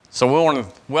So we want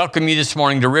to welcome you this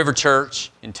morning to River Church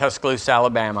in Tuscaloosa,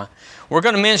 Alabama. We're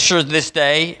going to minister this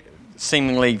day,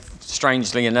 seemingly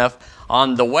strangely enough,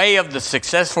 on the way of the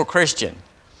successful Christian,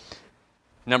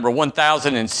 number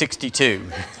 1062.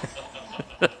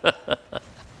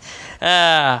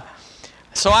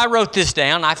 So I wrote this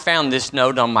down. I found this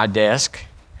note on my desk.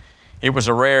 It was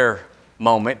a rare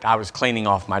moment. I was cleaning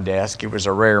off my desk. It was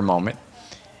a rare moment,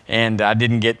 and I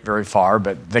didn't get very far.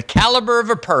 But the caliber of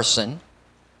a person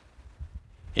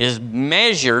is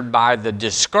measured by the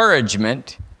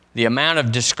discouragement, the amount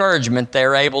of discouragement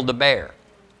they're able to bear.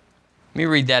 Let me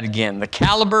read that again. The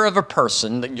caliber of a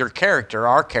person, your character,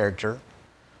 our character,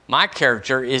 my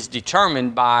character is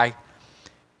determined by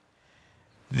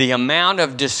the amount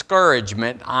of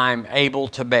discouragement I'm able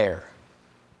to bear.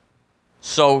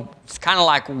 So it's kind of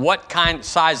like what kind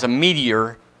size of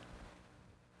meteor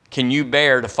can you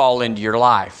bear to fall into your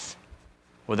life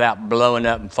without blowing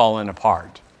up and falling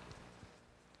apart?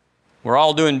 We're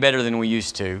all doing better than we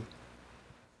used to.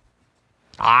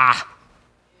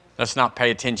 Let's not pay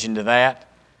attention to that.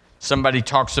 Somebody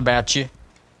talks about you.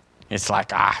 It's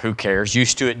like, who cares?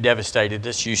 Used to it devastated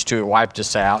us. Used to it wiped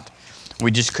us out. We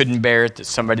just couldn't bear it that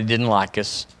somebody didn't like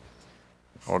us.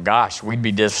 Well, gosh, we'd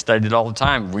be devastated all the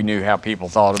time if we knew how people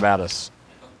thought about us.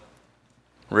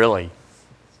 Really.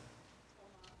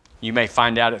 You may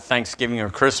find out at Thanksgiving or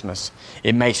Christmas.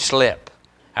 It may slip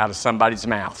out of somebody's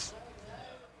mouth.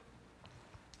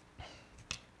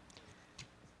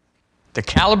 The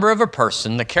caliber of a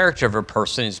person, the character of a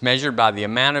person is measured by the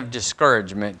amount of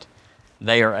discouragement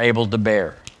they are able to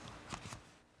bear.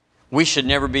 We should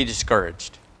never be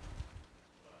discouraged.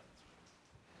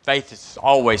 Faith is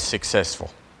always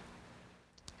successful.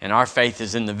 And our faith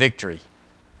is in the victory.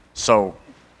 So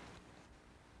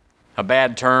a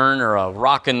bad turn or a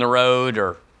rock in the road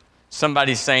or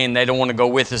somebody saying they don't want to go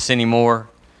with us anymore,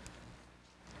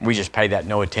 we just pay that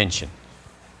no attention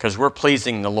because we're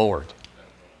pleasing the Lord.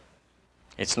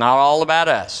 It's not all about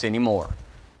us anymore.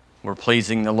 We're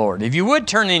pleasing the Lord. If you would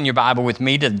turn in your Bible with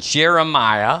me to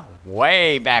Jeremiah,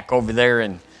 way back over there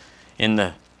in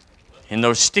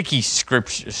those sticky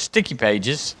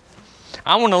pages.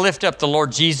 I want to lift up the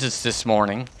Lord Jesus this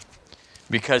morning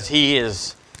because He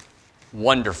is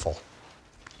wonderful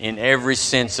in every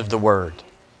sense of the word.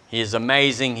 He is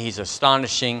amazing. He's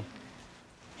astonishing.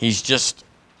 He's just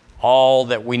all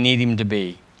that we need Him to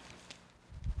be.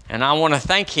 And I want to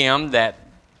thank Him that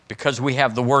because we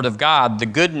have the Word of God, the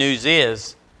good news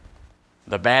is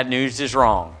the bad news is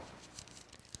wrong.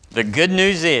 The good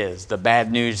news is the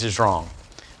bad news is wrong.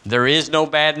 There is no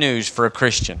bad news for a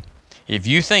Christian. If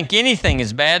you think anything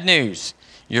is bad news,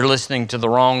 you're listening to the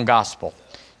wrong gospel.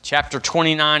 Chapter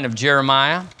 29 of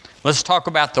Jeremiah. Let's talk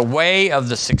about the way of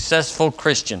the successful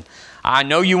Christian. I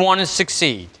know you want to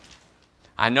succeed.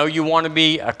 I know you want to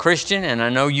be a Christian, and I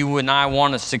know you and I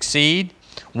want to succeed.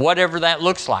 Whatever that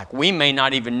looks like. We may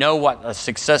not even know what a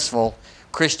successful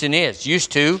Christian is.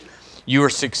 Used to, you were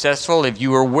successful if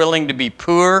you were willing to be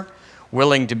poor,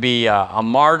 willing to be a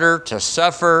martyr, to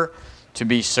suffer, to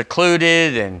be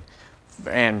secluded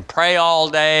and pray all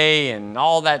day and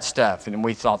all that stuff. And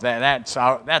we thought that's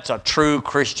a true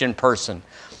Christian person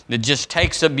that just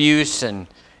takes abuse and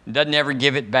doesn't ever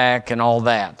give it back and all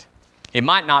that. It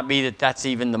might not be that that's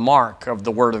even the mark of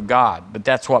the Word of God, but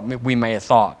that's what we may have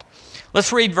thought.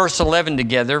 Let's read verse 11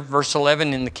 together. Verse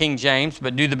 11 in the King James,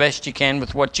 but do the best you can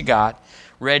with what you got.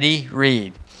 Ready,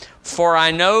 read. For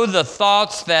I know the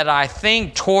thoughts that I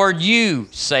think toward you,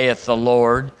 saith the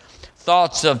Lord,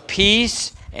 thoughts of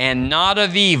peace and not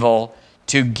of evil,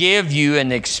 to give you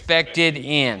an expected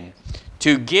end.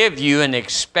 To give you an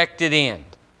expected end.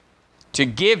 To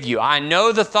give you. I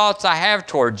know the thoughts I have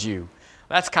towards you.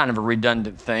 That's kind of a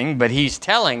redundant thing, but He's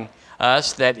telling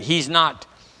us that He's not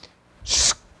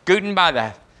scooting by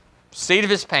the seat of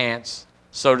His pants,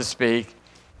 so to speak.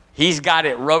 He's got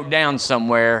it wrote down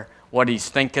somewhere what He's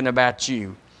thinking about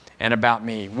you and about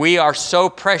me. We are so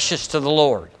precious to the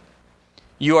Lord.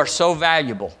 You are so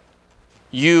valuable.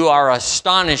 You are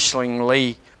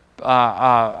astonishingly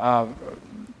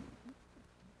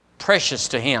precious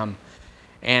to Him,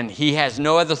 and He has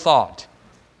no other thought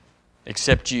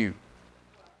except you.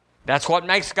 That's what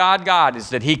makes God God,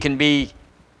 is that you can be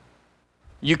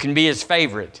His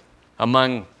favorite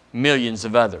among millions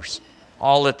of others,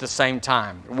 all at the same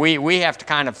time. We have to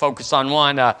kind of focus on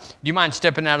one. Do you mind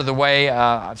stepping out of the way?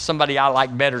 Somebody I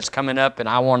like better is coming up, and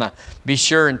I want to be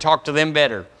sure and talk to them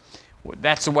better.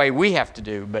 That's the way we have to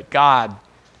do. But God,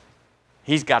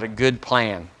 He's got a good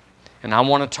plan, and I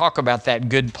want to talk about that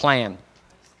good plan.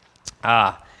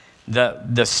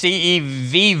 The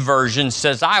CEV version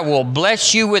says, I will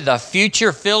bless you with a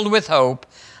future filled with hope,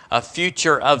 a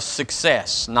future of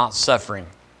success, not suffering.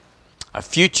 A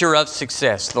future of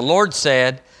success. The Lord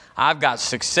said, I've got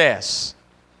success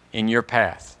in your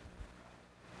path.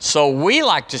 So we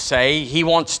like to say He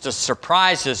wants to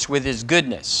surprise us with His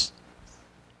goodness.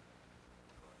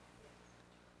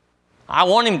 I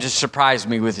want Him to surprise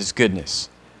me with His goodness.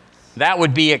 That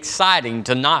would be exciting,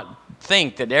 to not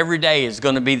think that every day is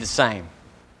going to be the same.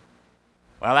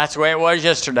 Well, that's the way it was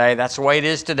yesterday. That's the way it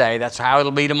is today. That's how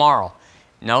it'll be tomorrow.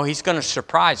 No, He's going to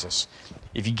surprise us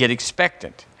if you get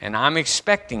expectant. And I'm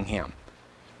expecting Him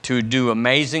to do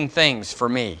amazing things for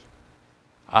me.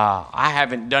 I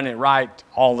haven't done it right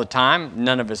all the time.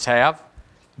 None of us have.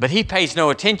 But He pays no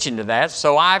attention to that,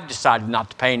 so I've decided not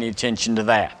to pay any attention to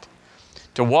that.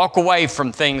 To walk away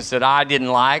from things that I didn't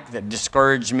like, that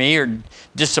discouraged me or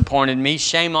disappointed me.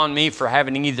 Shame on me for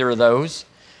having either of those.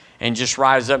 And just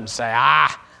rise up and say,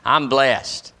 I'm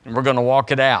blessed. And we're going to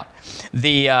walk it out.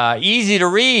 The easy to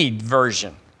read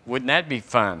version. Wouldn't that be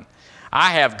fun? I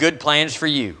have good plans for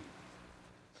you.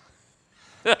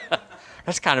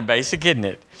 That's kind of basic, isn't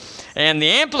it? And the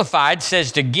Amplified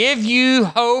says to give you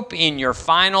hope in your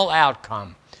final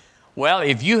outcome. Well,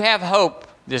 if you have hope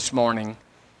this morning,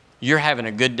 you're having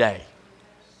a good day.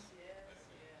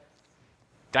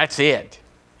 That's it.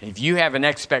 If you have an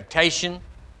expectation,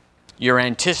 you're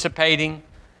anticipating,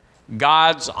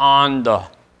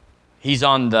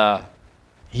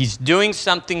 He's doing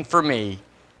something for me.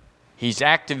 He's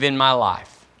active in my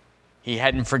life. He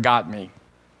hadn't forgot me.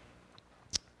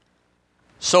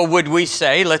 So would we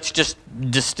say, let's just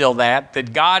distill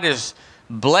that God has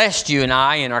blessed you and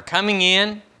I in our coming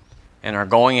in and our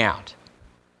going out.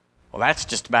 Well, that's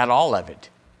just about all of it.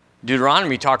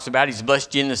 Deuteronomy talks about He's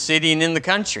blessed you in the city and in the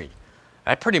country.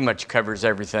 That pretty much covers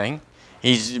everything.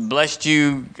 He's blessed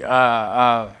you in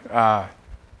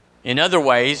other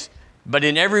ways, but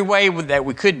in every way that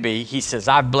we could be, He says,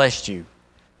 I've blessed you.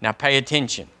 Now pay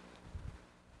attention.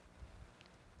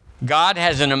 God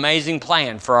has an amazing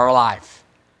plan for our life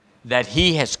that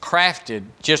He has crafted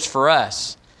just for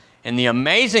us. And the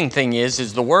amazing thing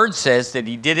is the Word says that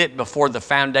He did it before the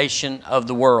foundation of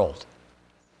the world.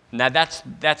 Now that's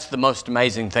the most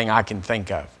amazing thing I can think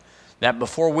of. That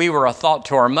before we were a thought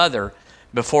to our mother,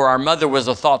 before our mother was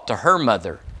a thought to her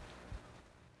mother,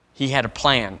 He had a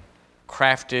plan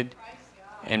crafted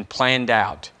and planned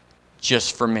out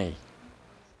just for me.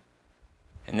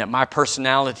 And that my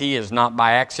personality is not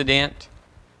by accident,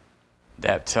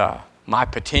 that my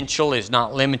potential is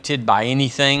not limited by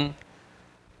anything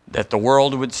that the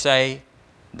world would say,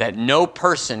 that no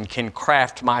person can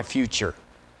craft my future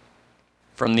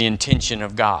from the intention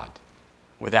of God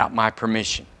without my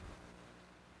permission.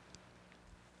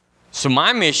 So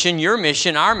my mission, your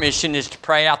mission, our mission is to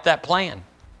pray out that plan.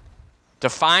 To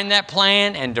find that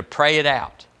plan and to pray it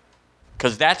out.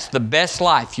 Because that's the best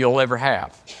life you'll ever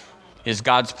have, is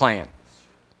God's plan.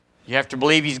 You have to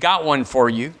believe He's got one for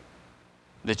you.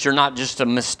 That you're not just a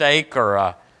mistake or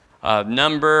a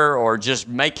number or just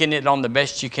making it on the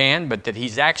best you can, but that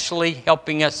He's actually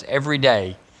helping us every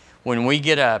day. When we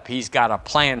get up, He's got a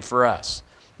plan for us.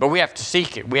 But we have to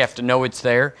seek it. We have to know it's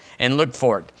there and look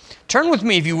for it. Turn with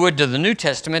me, if you would, to the New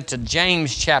Testament, to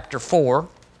James chapter 4.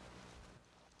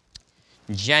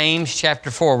 James chapter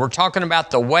 4. We're talking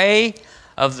about the way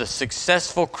of the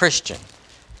successful Christian.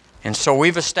 And so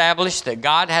we've established that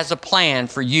God has a plan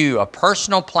for you, a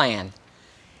personal plan,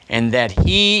 and that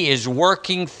He is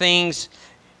working things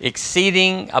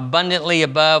exceeding abundantly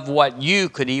above what you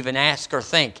could even ask or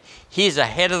think. He's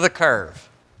ahead of the curve.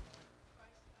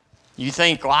 You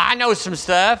think, well, I know some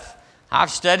stuff.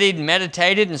 I've studied and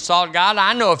meditated and sought God.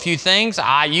 I know a few things.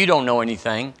 You don't know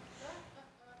anything.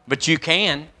 But you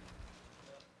can.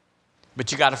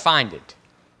 But you got to find it.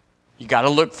 You got to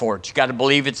look for it. You got to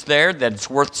believe it's there, that it's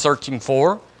worth searching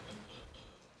for.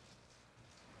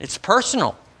 It's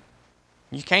personal.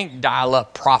 You can't dial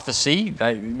up prophecy.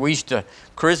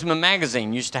 Charisma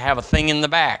Magazine used to have a thing in the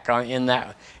back, in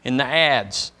the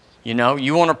ads. You know,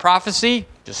 you want a prophecy?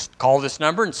 Just call this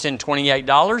number and send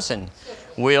 $28 and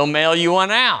we'll mail you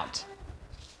one out.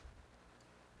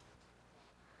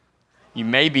 You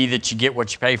may be that you get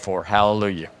what you pay for.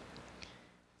 Hallelujah.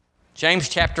 James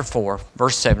chapter 4,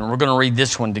 verse 7. We're going to read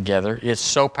this one together. It's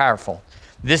so powerful.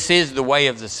 This is the way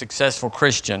of the successful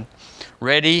Christian.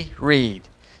 Ready? Read.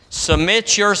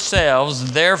 Submit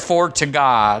yourselves, therefore, to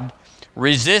God.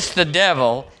 Resist the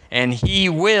devil, and he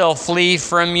will flee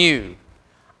from you.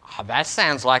 That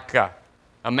sounds like a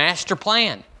master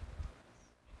plan.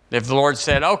 If the Lord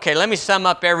said, okay, let me sum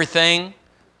up everything.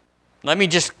 Let me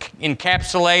just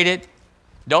encapsulate it.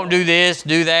 Don't do this,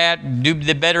 do that, do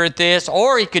the better at this.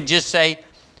 Or He could just say,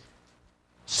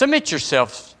 submit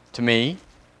yourself to me,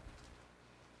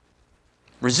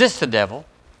 Resist the devil,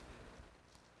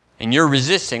 and your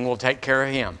resisting will take care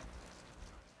of him.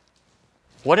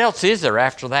 What else is there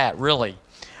after that, really?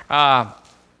 I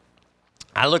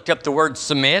looked up the word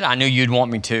submit. I knew you'd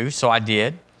want me to, so I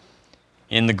did.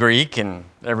 In the Greek and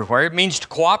everywhere. It means to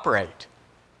cooperate.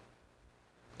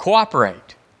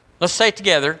 Cooperate. Let's say it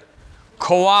together.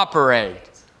 Cooperate.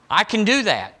 I can do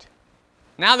that.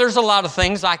 Now, there's a lot of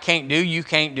things I can't do, you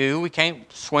can't do. We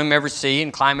can't swim every sea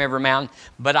and climb every mountain,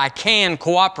 but I can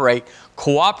cooperate.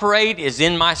 Cooperate is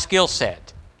in my skill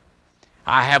set.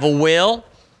 I have a will.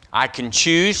 I can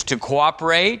choose to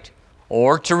cooperate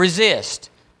or to resist,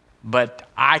 but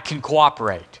I can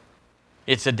cooperate.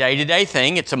 It's a day-to-day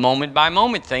thing. It's a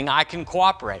moment-by-moment thing. I can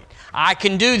cooperate. I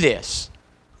can do this.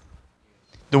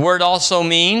 The word also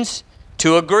means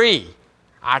to agree.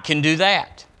 I can do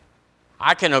that.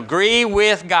 I can agree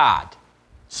with God.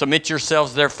 Submit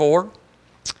yourselves, therefore.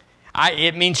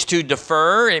 It means to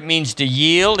defer. It means to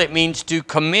yield. It means to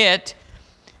commit.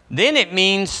 Then it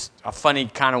means, a funny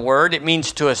kind of word, it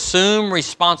means to assume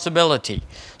responsibility.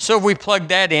 So if we plug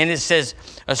that in, it says,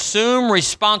 assume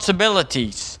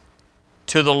responsibilities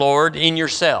to the Lord in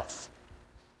yourself.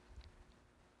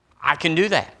 I can do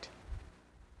that.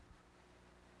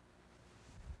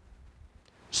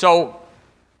 So,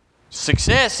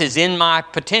 success is in my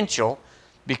potential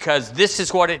because this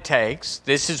is what it takes.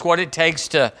 This is what it takes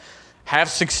to have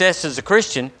success as a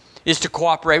Christian, is to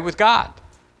cooperate with God,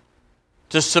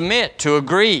 to submit, to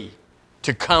agree,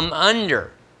 to come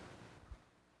under.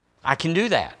 I can do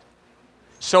that.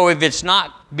 So if it's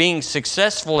not being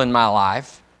successful in my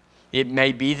life, it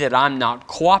may be that I'm not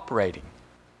cooperating.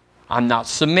 I'm not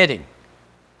submitting.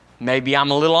 Maybe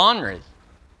I'm a little ornery.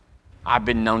 I've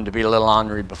been known to be a little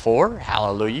ornery before.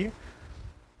 Hallelujah.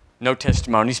 No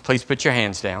testimonies. Please put your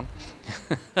hands down.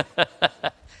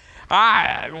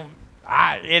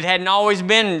 It hadn't always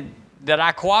been that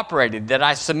I cooperated, that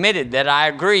I submitted, that I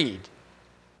agreed.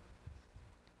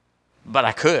 But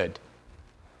I could.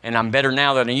 And I'm better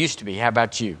now than I used to be. How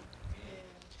about you?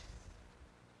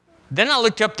 Then I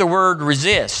looked up the word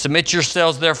resist. Submit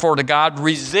yourselves, therefore, to God.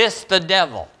 Resist the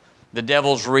devil. The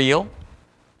devil's real.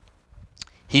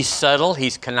 He's subtle.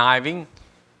 He's conniving.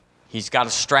 He's got a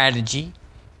strategy.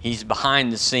 He's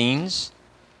behind the scenes.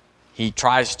 He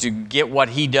tries to get what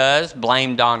he does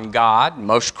blamed on God.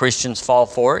 Most Christians fall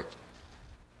for it.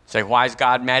 Say, why is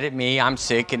God mad at me? I'm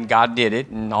sick and God did it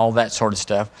and all that sort of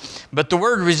stuff. But the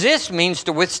word resist means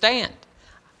to withstand.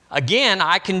 Again,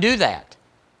 I can do that.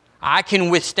 I can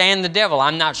withstand the devil.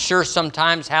 I'm not sure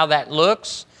sometimes how that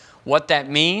looks, what that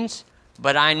means,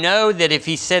 but I know that if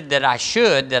he said that I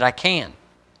should, that I can.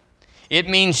 It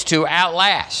means to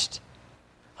outlast.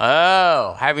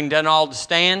 Oh, having done all to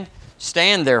stand,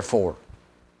 stand therefore.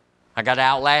 I got to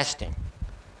outlast him.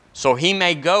 So he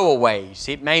may go a ways.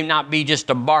 It may not be just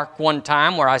a bark one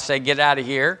time where I say, get out of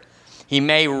here. He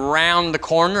may round the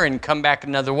corner and come back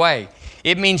another way.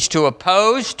 It means to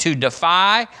oppose, to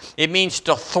defy. It means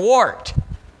to thwart.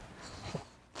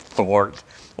 Thwart.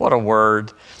 What a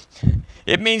word.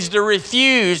 It means to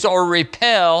refuse or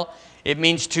repel. It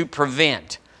means to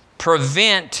prevent.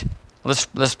 Prevent.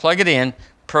 Let's plug it in.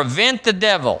 Prevent the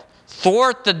devil.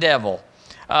 Thwart the devil.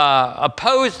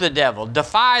 Oppose the devil.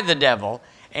 Defy the devil.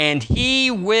 And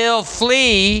he will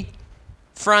flee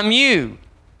from you.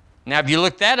 Now, if you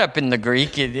look that up in the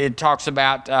Greek, it talks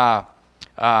about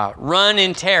run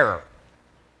in terror.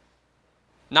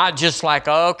 Not just like,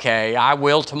 okay, I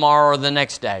will tomorrow or the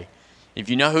next day. If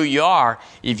you know who you are,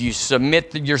 if you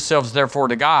submit yourselves therefore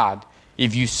to God,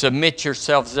 if you submit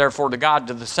yourselves therefore to God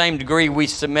to the same degree we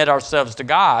submit ourselves to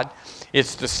God,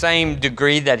 it's the same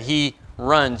degree that he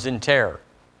runs in terror.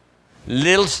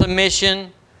 Little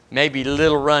submission, maybe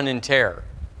little run in terror.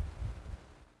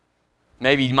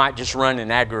 Maybe you might just run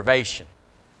in aggravation.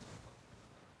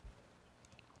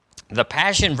 The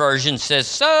Passion Version says,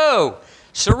 so,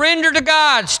 surrender to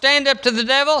God, stand up to the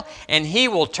devil, and he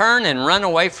will turn and run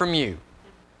away from you.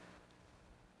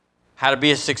 How to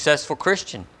be a successful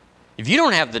Christian. If you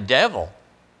don't have the devil,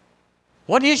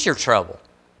 what is your trouble?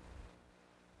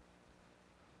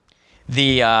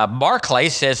 The Barclay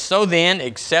says, so then,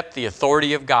 accept the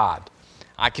authority of God.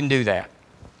 I can do that.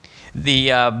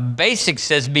 The Basic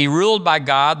says, be ruled by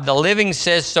God. The Living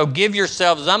says, so give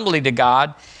yourselves humbly to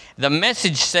God. The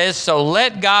Message says, so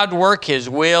let God work his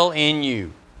will in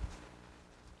you.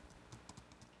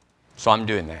 So I'm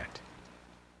doing that.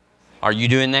 Are you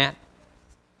doing that?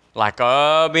 Like,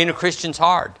 being a Christian's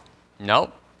hard.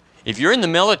 Nope. If you're in the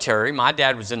military, my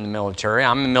dad was in the military.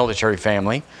 I'm a military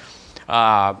family.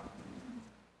 And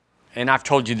I've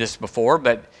told you this before,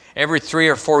 but every 3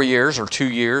 or 4 years or 2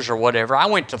 years or whatever, I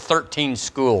went to 13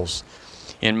 schools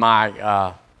in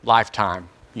my lifetime,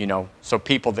 So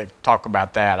people that talk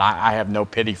about that, I have no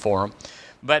pity for them.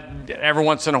 But every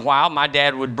once in a while, my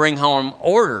dad would bring home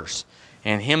orders,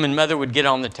 and him and Mother would get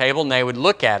on the table, and they would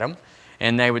look at them,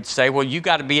 and they would say, well, you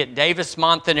got to be at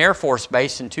Davis-Monthan Air Force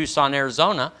Base in Tucson,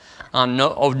 Arizona on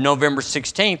November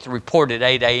 16th, report at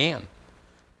 8 a.m.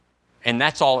 And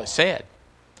that's all it said.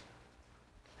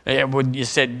 You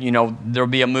said, there'll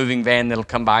be a moving van that'll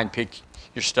come by and pick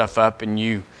your stuff up,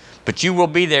 but you will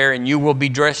be there, and you will be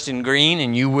dressed in green,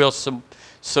 and you will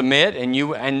submit,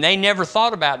 and they never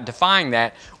thought about defying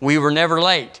that. We were never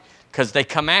late, because they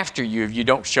come after you if you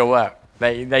don't show up.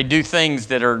 They do things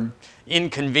that are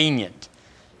inconvenient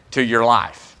to your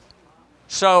life.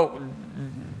 So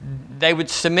they would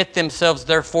submit themselves,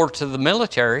 therefore, to the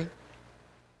military,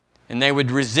 and they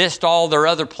would resist all their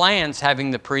other plans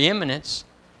having the preeminence,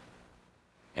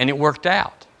 and it worked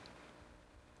out.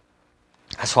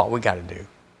 That's what we got to do.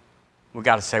 We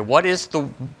got to say, what is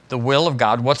the will of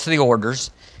God? What's the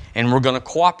orders? And we're going to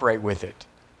cooperate with it.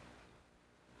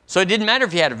 So it didn't matter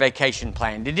if you had a vacation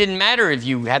planned. It didn't matter if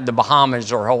you had the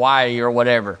Bahamas or Hawaii or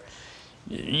whatever.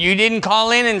 You didn't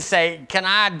call in and say, can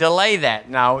I delay that?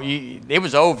 No, it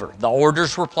was over. The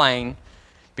orders were plain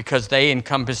because they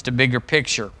encompassed a bigger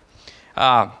picture.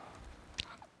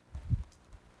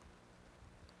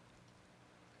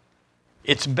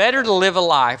 It's better to live a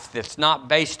life that's not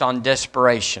based on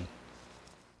desperation.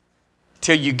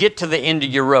 Till you get to the end of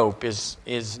your rope is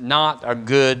not a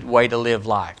good way to live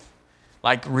life.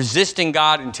 Like resisting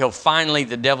God until finally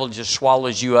the devil just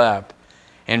swallows you up.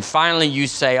 And finally you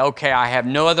say, okay, I have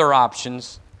no other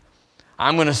options.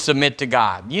 I'm going to submit to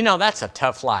God. That's a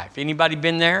tough life. Anybody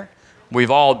been there?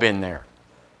 We've all been there.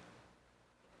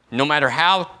 No matter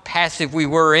how passive we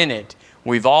were in it,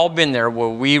 we've all been there where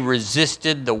we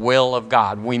resisted the will of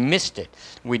God. We missed it.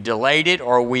 We delayed it,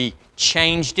 or we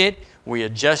changed it. We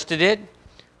adjusted it.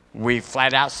 We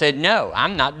flat out said, no,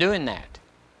 I'm not doing that.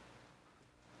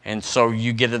 And so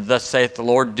you get a thus saith the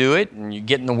Lord, do it, and you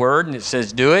get in the Word and it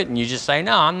says do it, and you just say,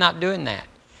 no, I'm not doing that.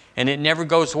 And it never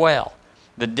goes well.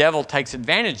 The devil takes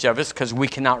advantage of us because we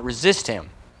cannot resist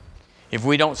him. If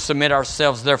we don't submit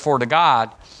ourselves, therefore, to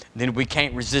God, then we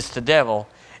can't resist the devil.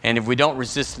 And if we don't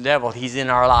resist the devil, he's in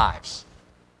our lives.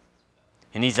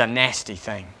 And he's a nasty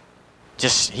thing.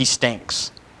 He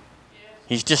stinks.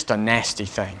 He's just a nasty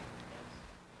thing.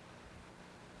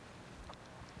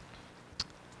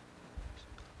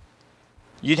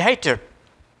 You'd hate to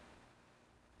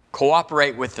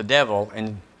cooperate with the devil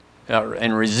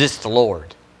and resist the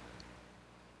Lord.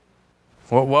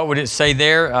 What would it say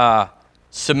there?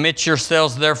 Submit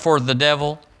yourselves, therefore, to the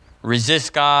devil,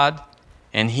 resist God,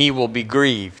 and he will be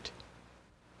grieved.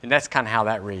 And that's kind of how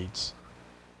that reads.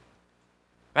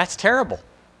 That's terrible.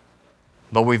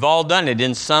 But we've all done it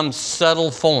in some subtle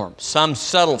form.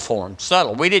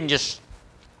 Subtle. We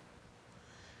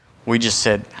just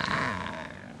said,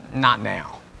 not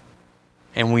now.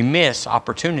 And we miss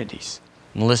opportunities.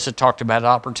 Melissa talked about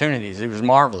opportunities. It was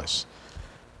marvelous.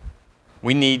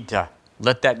 We need to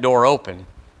let that door open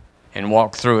and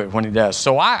walk through it when it does.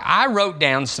 So I wrote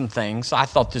down some things. I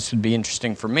thought this would be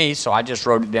interesting for me, so I just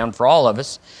wrote it down for all of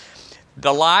us.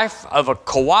 The life of a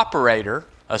cooperator,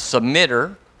 a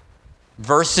submitter,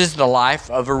 versus the life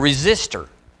of a resistor.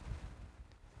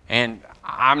 And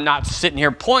I'm not sitting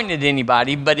here pointing at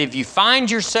anybody, but if you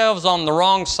find yourselves on the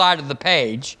wrong side of the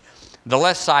page, the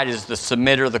left side is the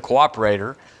submitter, the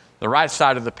cooperator. The right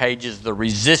side of the page is the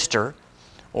resistor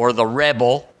or the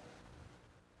rebel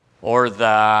or we've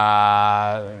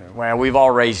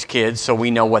all raised kids, so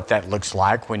we know what that looks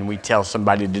like when we tell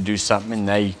somebody to do something and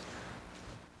they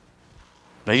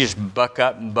just buck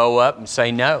up and bow up and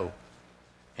say no.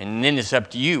 And then it's up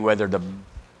to you whether to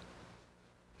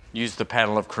use the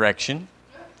paddle of correction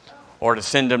or to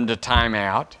send them to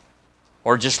timeout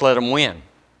or just let them win.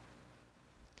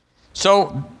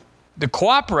 So the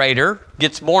cooperator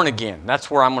gets born again.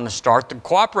 That's where I'm going to start. The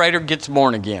cooperator gets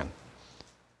born again.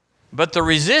 But the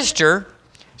resistor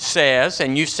says,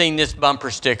 and you've seen this bumper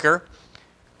sticker,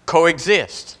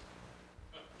 coexist.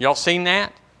 Y'all seen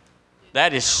that?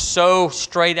 That is so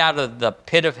straight out of the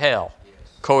pit of hell.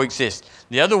 Coexist.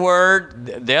 The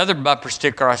other bumper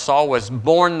sticker I saw was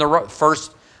born right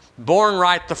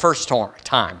the first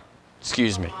time.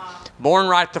 Excuse me. Born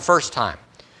right the first time.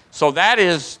 So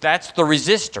that's the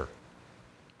resistor.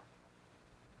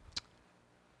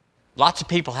 Lots of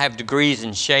people have degrees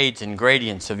and shades and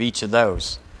gradients of each of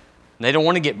those. They don't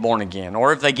want to get born again.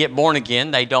 Or if they get born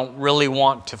again, they don't really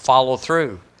want to follow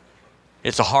through.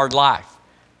 It's a hard life.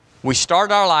 We start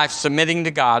our life submitting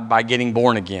to God by getting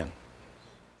born again.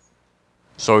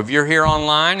 So if you're here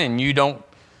online and you don't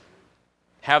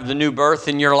have the new birth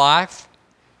in your life,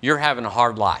 you're having a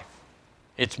hard life.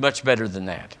 It's much better than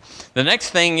that. The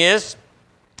next thing is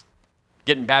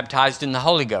getting baptized in the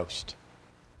Holy Ghost.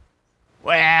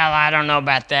 Well, I don't know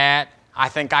about that. I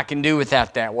think I can do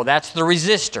without that. Well, that's the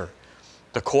resistor.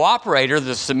 The cooperator,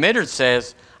 the submitter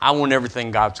says, I want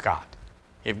everything God's got.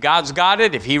 If God's got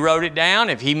it, if He wrote it down,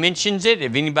 if He mentions it,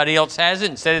 if anybody else has it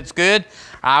and said it's good,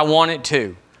 I want it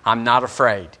too. I'm not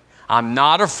afraid. I'm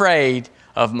not afraid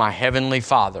of my Heavenly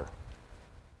Father.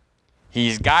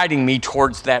 He's guiding me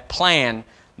towards that plan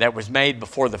that was made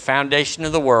before the foundation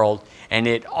of the world, and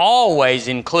it always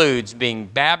includes being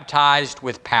baptized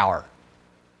with power.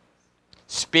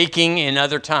 Speaking in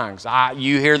other tongues.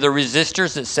 You hear the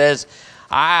resistors that says,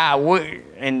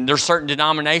 and there's certain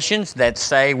denominations that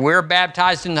say we're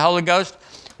baptized in the Holy Ghost,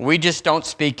 we just don't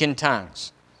speak in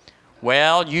tongues.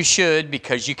 Well, you should,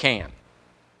 because you can.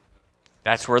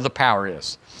 That's where the power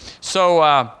is.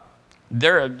 So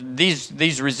these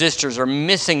resistors are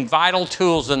missing vital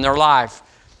tools in their life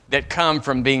that come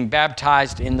from being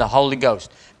baptized in the Holy Ghost,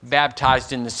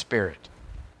 baptized in the Spirit.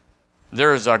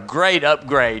 There's a great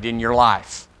upgrade in your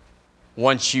life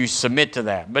once you submit to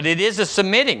that. But it is a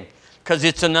submitting, because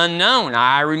it's an unknown.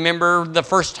 I remember the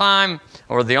first time,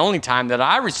 or the only time that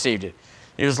I received it.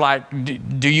 It was like,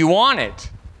 do you want it?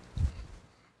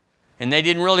 And they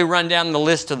didn't really run down the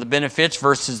list of the benefits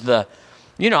versus I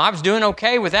was doing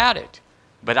okay without it.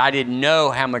 But I didn't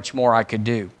know how much more I could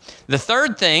do. The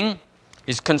third thing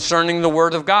is concerning the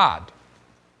Word of God.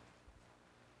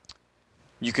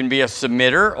 You can be a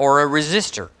submitter or a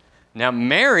resistor. Now,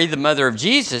 Mary, the mother of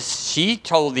Jesus, she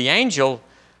told the angel,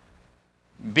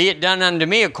 be it done unto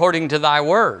me according to thy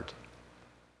word.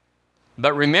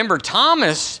 But remember,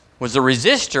 Thomas was a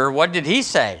resistor. What did he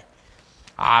say?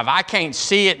 If I can't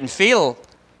see it and feel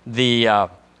the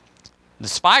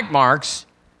spike marks,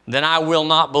 then I will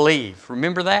not believe.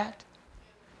 Remember that?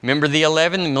 Remember the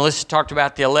 11? Melissa talked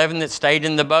about the 11 that stayed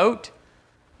in the boat.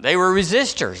 They were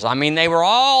resistors. I mean, they were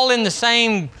all in the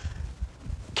same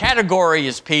category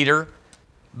as Peter,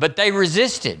 but they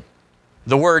resisted.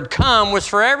 The word come was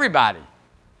for everybody.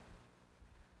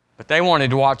 But they wanted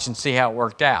to watch and see how it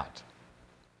worked out.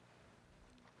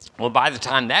 Well, by the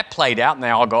time that played out and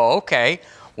they all go, okay,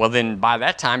 well then by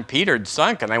that time Peter had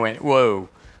sunk and they went, whoa,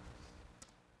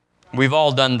 we've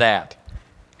all done that.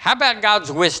 How about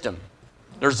God's wisdom?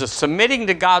 There's a submitting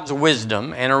to God's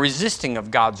wisdom and a resisting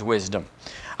of God's wisdom.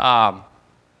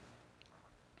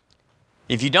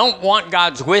 If you don't want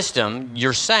God's wisdom,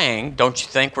 you're saying, don't you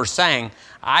think we're saying,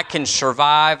 I can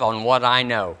survive on what I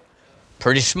know.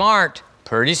 Pretty smart.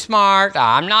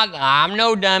 I'm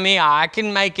no dummy. I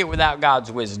can make it without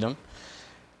God's wisdom.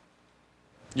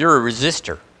 You're a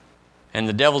resistor, and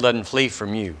the devil doesn't flee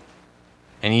from you,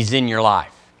 and he's in your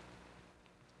life.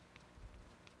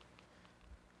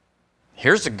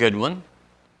 Here's a good one.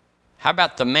 How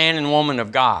about the man and woman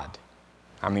of God?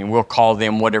 I mean, we'll call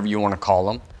them whatever you want to call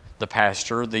them. The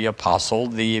pastor, the apostle,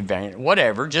 the evangelist,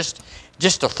 whatever. Just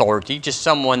authority, just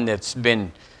someone that's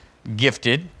been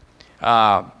gifted.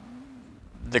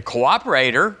 The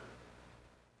cooperator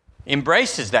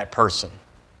embraces that person.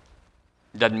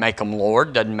 Doesn't make them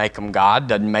Lord, doesn't make them God,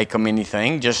 doesn't make them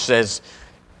anything. Just says,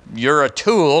 you're a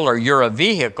tool or you're a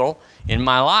vehicle in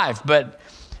my life. But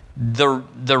the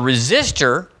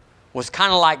resistor was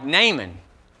kind of like Naaman.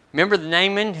 Remember the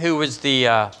Naaman who was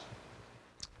the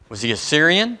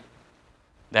Assyrian?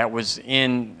 That was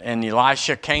and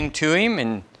Elisha came to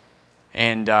him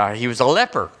and he was a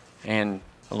leper. And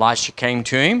Elisha came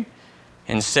to him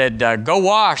and said, go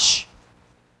wash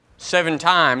 7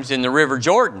 times in the river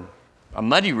Jordan, a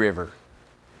muddy river.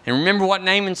 And remember what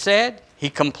Naaman said? He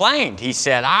complained. He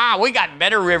said, we got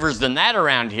better rivers than that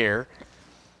around here.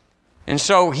 And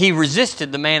so he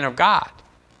resisted the man of God.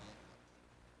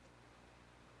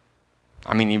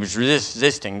 I mean, he was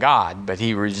resisting God, but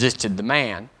he resisted the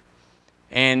man.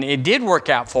 And it did work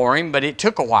out for him, but it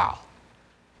took a while.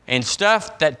 And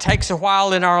stuff that takes a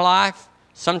while in our life,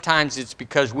 sometimes it's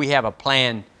because we have a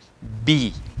plan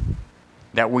B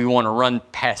that we want to run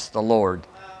past the Lord.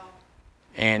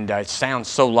 And it sounds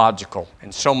so logical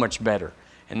and so much better.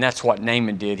 And that's what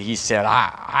Naaman did. He said,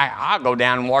 I'll go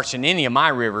down and wash in any of my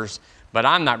rivers, but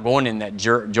I'm not going in that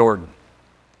Jordan.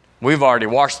 We've already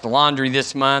washed the laundry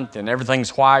this month and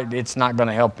everything's white. It's not going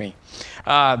to help me.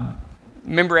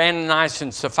 Remember Ananias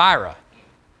and Sapphira?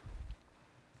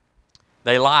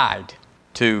 They lied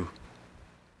to,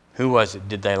 who was it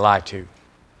did they lie to?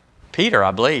 Peter,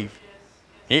 I believe.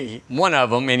 One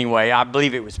of them anyway, I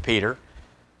believe it was Peter.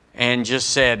 And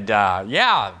just said,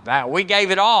 we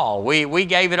gave it all. We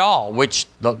gave it all, which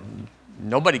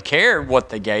nobody cared what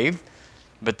they gave,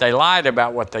 but they lied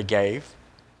about what they gave.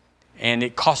 and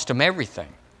it cost them everything.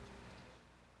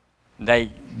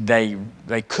 They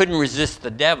couldn't resist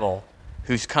the devil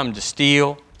who's come to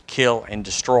steal, kill, and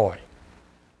destroy.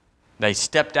 They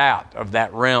stepped out of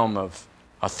that realm of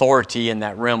authority and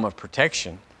that realm of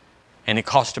protection, and it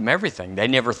cost them everything. They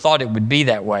never thought it would be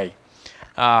that way.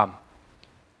 The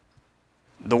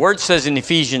word says in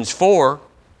Ephesians 4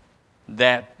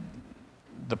 that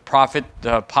the prophet,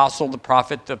 the apostle, the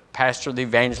prophet, the pastor, the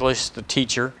evangelist, the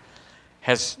teacher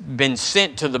has been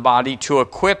sent to the body to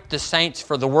equip the saints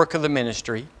for the work of the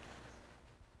ministry,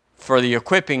 for the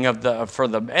equipping of for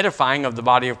the edifying of the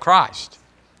body of Christ.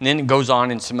 And then it goes on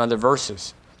in some other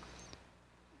verses.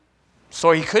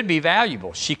 So he could be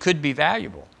valuable. She could be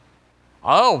valuable.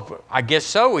 Oh, I guess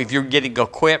so. If you're getting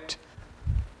equipped,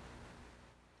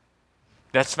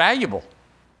 that's valuable.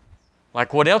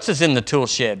 Like, what else is in the tool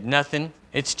shed? Nothing.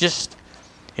 It's just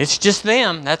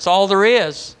them. That's all there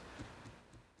is.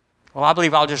 Well, I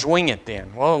believe I'll just wing it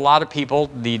then. Well, a lot of people,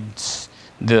 what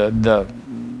do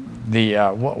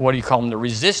you call them? The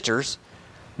resistors,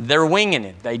 they're winging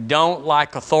it. They don't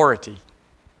like authority.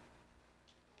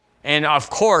 And of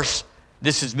course,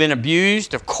 this has been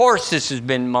abused. Of course, this has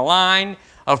been maligned.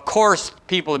 Of course,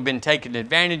 people have been taken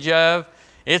advantage of.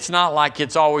 It's not like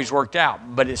it's always worked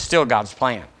out, but it's still God's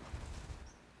plan.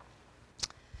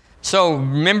 So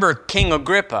remember King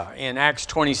Agrippa in Acts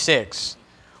 26,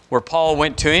 where Paul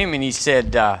went to him and he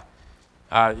said,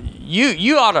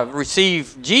 you ought to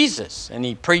receive Jesus. And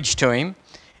he preached to him.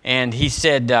 And he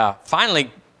said,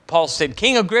 finally, Paul said,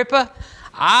 King Agrippa,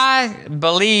 I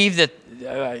believe that,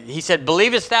 he said,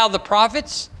 believest thou the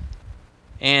prophets?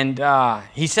 And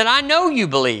he said, I know you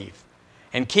believe.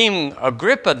 And King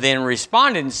Agrippa then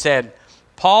responded and said,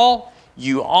 Paul,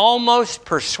 you almost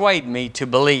persuade me to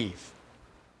believe.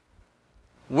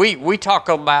 We talk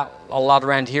about a lot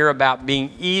around here about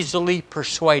being easily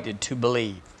persuaded to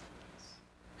believe.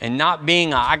 And not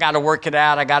being, I got to work it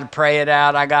out, I got to pray it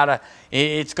out,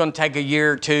 it's going to take a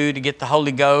year or two to get the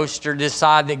Holy Ghost or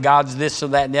decide that God's this or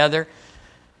that and the other.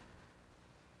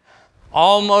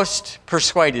 Almost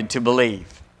persuaded to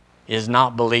believe is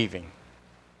not believing.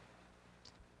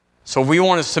 So we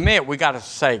want to submit, we got to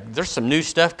say, there's some new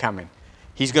stuff coming.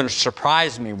 He's going to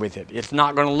surprise me with it. It's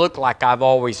not going to look like I've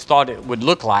always thought it would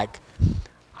look like.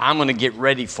 I'm going to get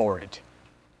ready for it.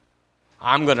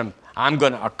 I'm going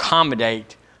to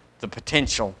accommodate the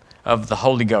potential of the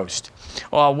Holy Ghost.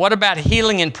 Well, what about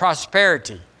healing and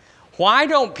prosperity? Why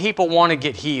don't people want to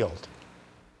get healed?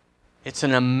 It's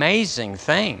an amazing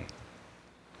thing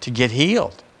to get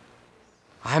healed.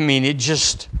 I mean,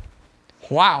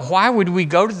 why would we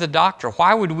go to the doctor?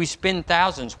 Why would we spend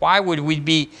thousands? Why would we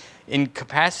be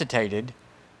incapacitated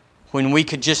when we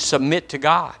could just submit to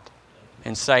God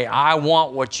and say, I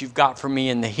want what you've got for me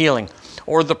in the healing?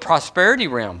 Or the prosperity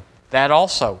realm, that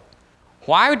also.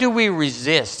 Why do we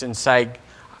resist and say,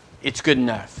 it's good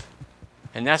enough?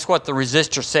 And that's what the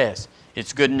resistor says.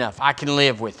 It's good enough. I can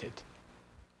live with it.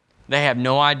 They have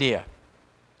no idea.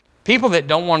 People that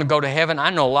don't want to go to heaven, I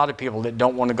know a lot of people that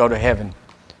don't want to go to heaven.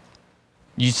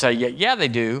 You say, yeah, they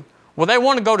do. Well, they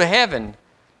want to go to heaven,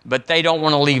 but they don't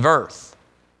want to leave earth.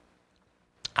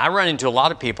 I run into a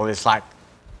lot of people, it's like,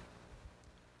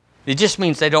 it just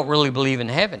means they don't really believe in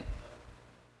heaven.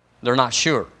 They're not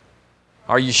sure.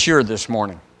 Are you sure this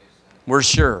morning? We're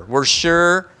sure. We're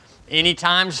sure.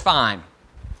 Anytime's fine.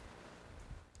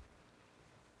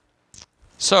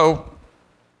 So,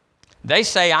 they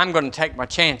say, I'm going to take my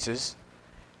chances.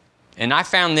 And I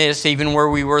found this even where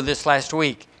we were this last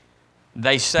week.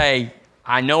 They say,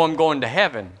 I know I'm going to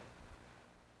heaven.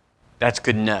 That's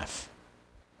good enough.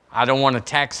 I don't want to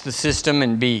tax the system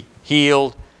and be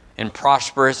healed and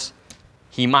prosperous.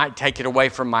 He might take it away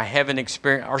from my heaven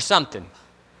experience or something.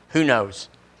 Who knows?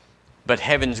 But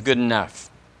heaven's good enough.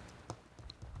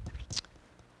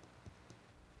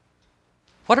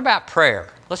 What about prayer?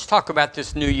 Let's talk about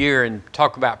this new year and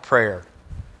talk about prayer.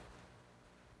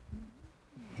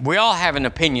 We all have an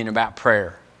opinion about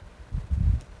prayer.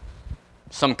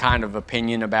 Some kind of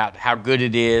opinion about how good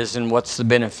it is and what's the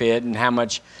benefit and how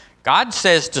much. God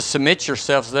says to submit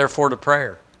yourselves therefore to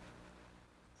prayer.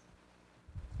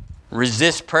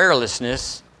 Resist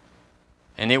prayerlessness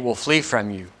and it will flee from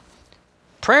you.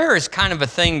 Prayer is kind of a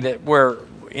thing that where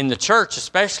in the church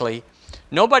especially,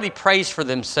 nobody prays for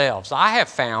themselves. I have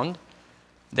found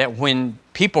that when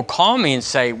people call me and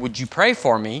say, would you pray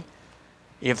for me?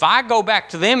 If I go back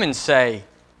to them and say,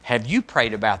 have you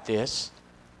prayed about this?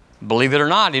 Believe it or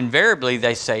not, invariably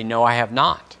they say, no, I have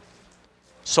not.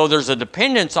 So there's a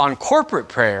dependence on corporate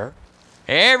prayer.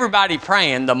 Everybody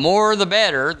praying, the more the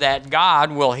better, that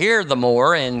God will hear the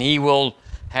more and He will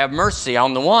have mercy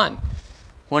on the one.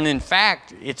 when in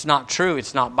fact it's not true,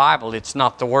 it's not Bible, it's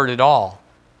not the Word at all.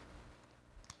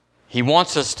 He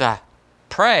wants us to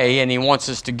pray and He wants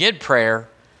us to get prayer,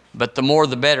 but the more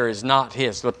the better is not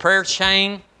His. The prayer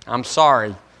chain, I'm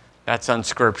sorry, that's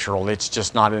unscriptural. It's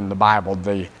just not in the Bible.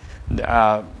 And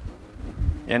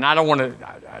I don't want to,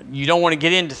 you don't want to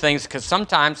get into things because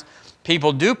sometimes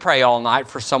people do pray all night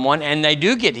for someone and they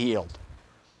do get healed.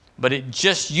 But it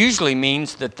just usually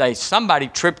means that somebody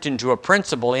tripped into a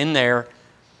principle in there,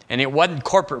 and it wasn't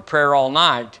corporate prayer all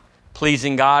night,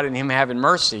 pleasing God and Him having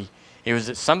mercy. It was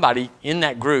that somebody in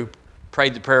that group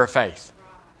prayed the prayer of faith.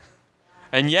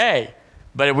 And yay,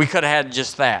 but we could have had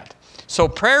just that. So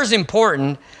prayer is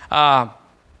important, and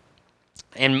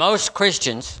most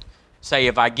Christians say,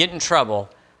 if I get in trouble,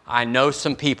 I know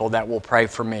some people that will pray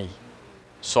for me,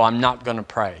 so I'm not going to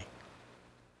pray.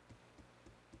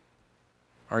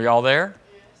 Are y'all there?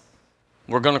 Yes.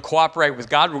 We're going to cooperate with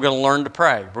God. We're going to learn to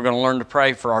pray. We're going to learn to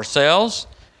pray for ourselves,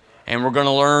 and we're going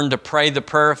to learn to pray the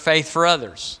prayer of faith for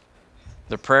others.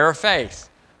 The prayer of faith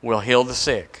will heal the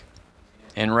sick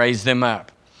and raise them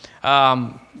up.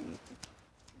 God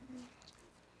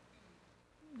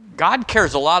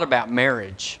cares a lot about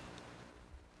marriage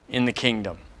in the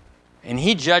kingdom. And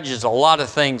He judges a lot of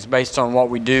things based on what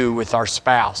we do with our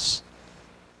spouse.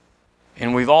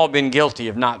 And we've all been guilty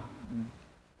of not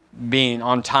being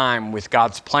on time with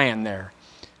God's plan there.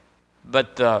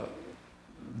 But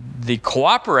the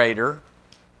cooperator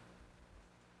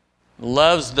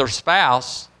loves their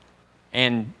spouse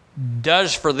and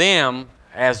does for them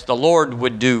as the Lord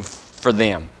would do for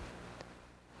them.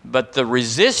 But the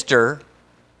resistor,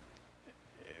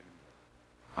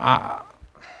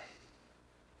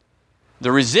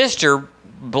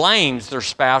 blames their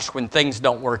spouse when things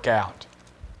don't work out.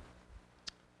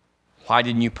 Why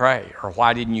didn't you pray? Or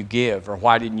why didn't you give? Or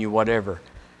why didn't you whatever?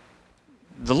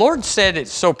 The Lord said it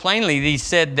so plainly. He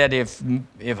said that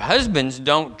if husbands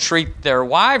don't treat their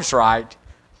wives right,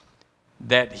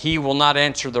 that He will not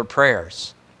answer their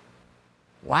prayers.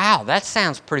 Wow, that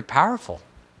sounds pretty powerful.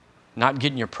 Not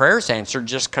getting your prayers answered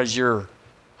just because you're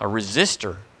a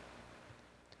resistor.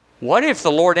 What if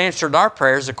the Lord answered our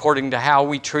prayers according to how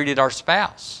we treated our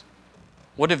spouse?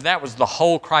 What if that was the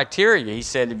whole criteria? He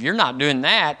said, if you're not doing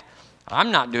that,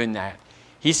 I'm not doing that.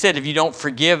 He said, if you don't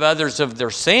forgive others of their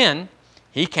sin,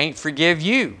 He can't forgive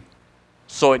you.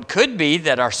 So it could be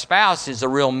that our spouse is a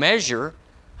real measure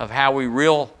of how we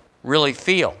really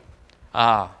feel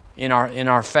in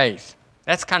our faith.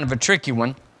 That's kind of a tricky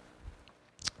one.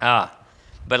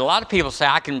 But a lot of people say,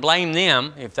 I can blame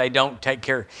them if they don't take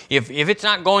care. If it's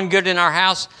not going good in our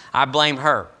house, I blame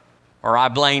her or I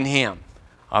blame him.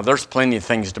 There's plenty of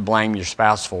things to blame your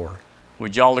spouse for.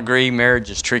 Would y'all agree marriage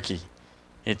is tricky?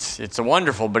 It's a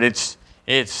wonderful, but it's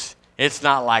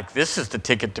not like this is the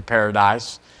ticket to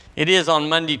paradise. It is on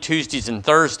Monday, Tuesdays, and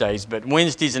Thursdays, but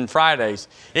Wednesdays and Fridays,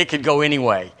 it could go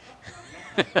anyway.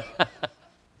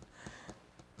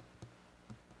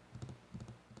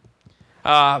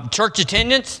 Church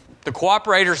attendance, the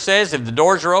cooperator says, if the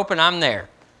doors are open, I'm there.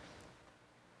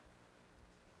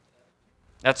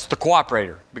 That's the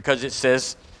cooperator, because it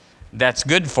says that's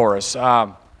good for us.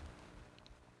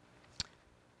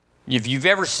 If you've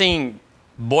ever seen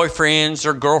boyfriends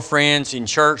or girlfriends in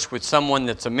church with someone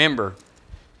that's a member,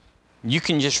 you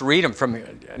can just read them from here.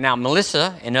 Now,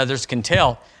 Melissa and others can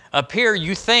tell. Up here,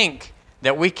 you think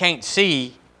that we can't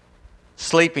see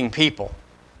sleeping people.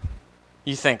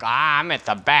 You think, I'm at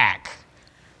the back.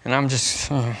 And I'm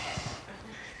just,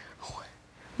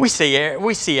 we see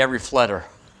every flutter.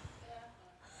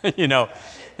 You know.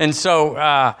 And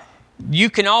so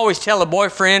you can always tell a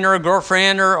boyfriend or a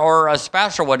girlfriend or a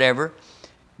spouse or whatever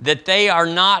that they are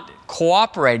not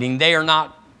cooperating. They are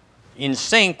not in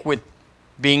sync with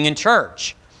being in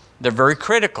church. They're very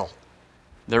critical.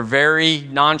 They're very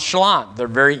nonchalant. They're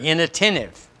very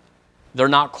inattentive. They're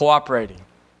not cooperating.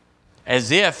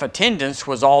 As if attendance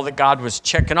was all that God was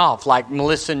checking off. Like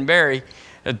Melissa and Barry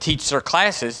teach their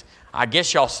classes. I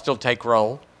guess y'all still take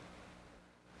roll.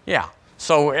 Yeah.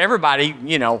 So everybody,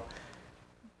 you know,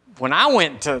 when I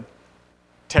went to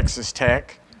Texas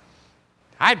Tech,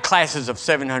 I had classes of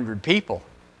 700 people.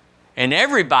 And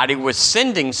everybody was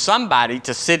sending somebody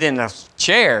to sit in a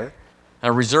chair,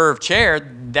 a reserved chair,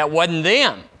 that wasn't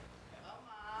them.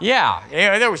 Yeah,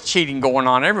 there was cheating going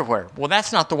on everywhere. Well,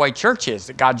 that's not the way church is.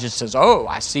 That God just says, oh,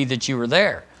 I see that you were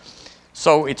there.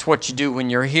 So it's what you do when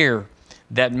you're here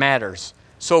that matters.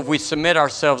 So if we submit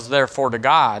ourselves, therefore, to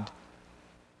God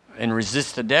and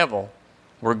resist the devil,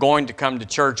 we're going to come to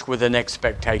church with an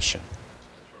expectation.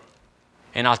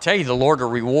 And I'll tell you, the Lord will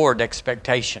reward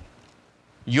expectation.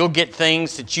 You'll get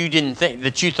things that you didn't think,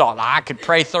 that you thought, I could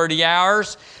pray 30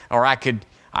 hours, or I could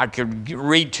I could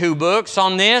read 2 books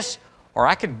on this, or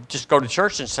I could just go to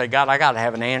church and say, God, I got to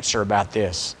have an answer about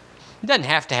this. It doesn't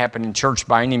have to happen in church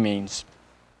by any means.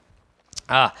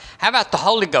 How about the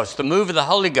Holy Ghost, the move of the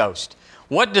Holy Ghost?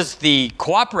 What does the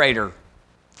cooperator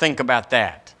think about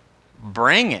that?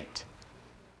 Bring it.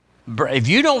 If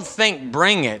you don't think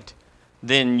bring it,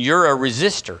 then you're a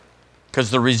resistor, because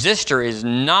the resistor is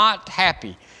not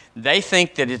happy. They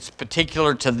think that it's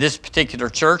particular to this particular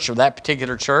church or that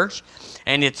particular church,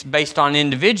 and it's based on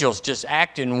individuals just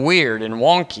acting weird and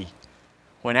wonky,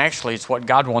 when actually it's what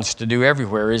God wants to do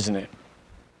everywhere, isn't it?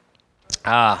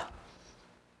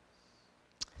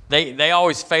 They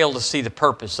always fail to see the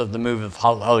purpose of the move of the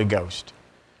Holy Ghost.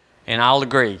 And I'll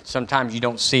agree, sometimes you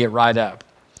don't see it right up.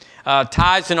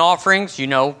 Tithes and offerings,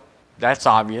 that's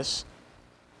obvious.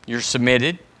 You're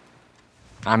submitted.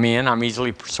 I'm in. I'm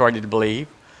easily persuaded to believe.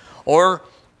 Or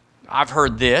I've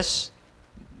heard this,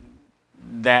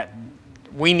 that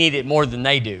we need it more than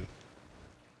they do.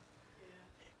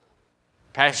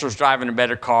 Pastor's driving a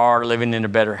better car, living in a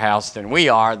better house than we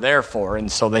are, therefore,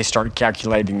 and so they start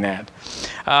calculating that.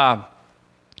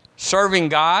 Serving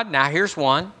God, now here's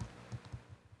one.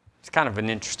 It's kind of an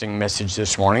interesting message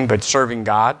this morning, but serving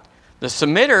God. The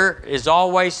submitter is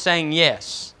always saying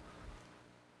yes.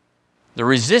 The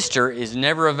resistor is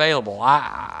never available.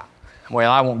 I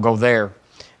won't go there,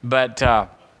 but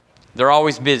they're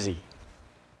always busy.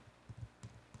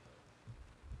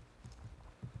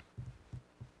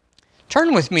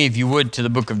 Turn with me, if you would, to the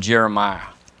book of Jeremiah.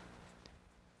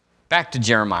 Back to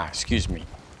Jeremiah, excuse me.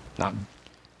 I'm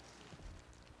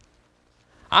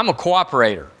a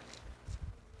cooperator.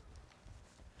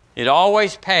 It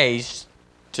always pays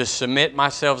to submit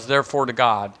myself, therefore, to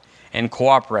God and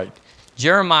cooperate.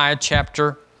 Jeremiah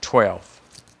chapter 12.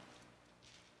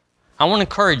 I want to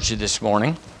encourage you this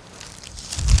morning.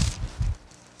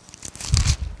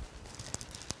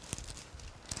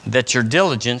 That your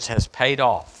diligence has paid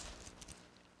off.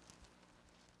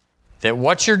 That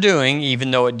what you're doing, even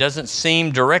though it doesn't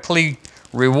seem directly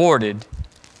rewarded,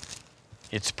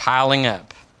 it's piling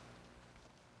up.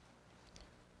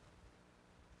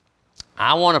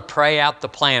 I want to pray out the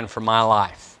plan for my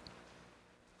life.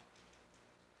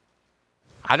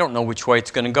 I don't know which way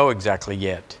it's going to go exactly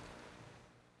yet.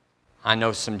 I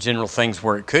know some general things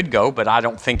where it could go, but I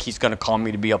don't think He's going to call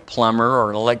me to be a plumber or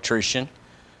an electrician.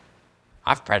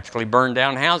 I've practically burned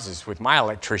down houses with my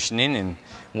electrician in, and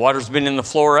water's been in the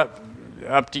floor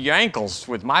up to your ankles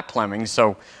with my plumbing,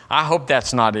 so I hope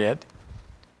that's not it.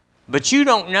 But you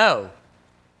don't know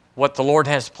what the Lord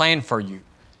has planned for you,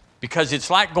 because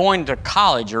it's like going to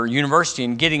college or university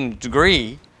and getting a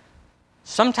degree.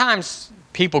 Sometimes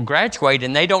people graduate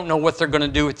and they don't know what they're going to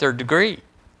do with their degree.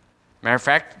 Matter of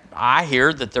fact, I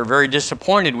hear that they're very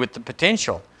disappointed with the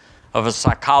potential of a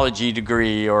psychology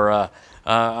degree or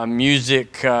a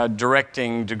music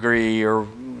directing degree or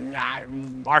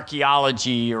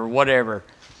archaeology or whatever.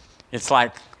 It's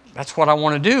like, that's what I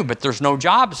want to do, but there's no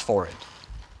jobs for it.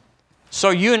 So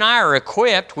you and I are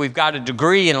equipped. We've got a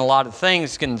degree in a lot of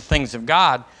things, in the things of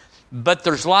God, but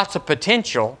there's lots of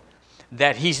potential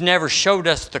that He's never showed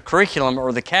us the curriculum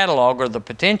or the catalog or the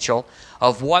potential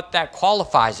of what that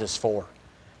qualifies us for.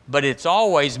 But it's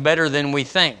always better than we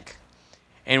think.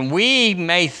 And we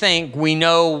may think we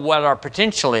know what our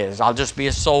potential is. I'll just be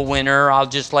a soul winner. I'll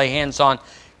just lay hands on.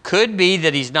 Could be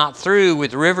that He's not through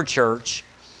with River Church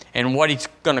and what He's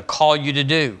going to call you to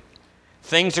do.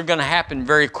 Things are going to happen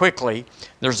very quickly.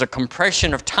 There's a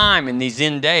compression of time in these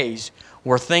end days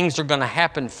where things are going to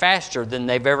happen faster than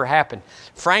they've ever happened.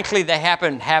 Frankly, they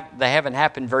haven't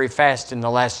happened very fast in the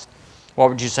last,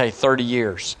 30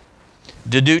 years.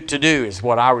 To do is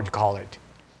what I would call it.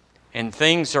 And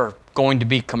things are going to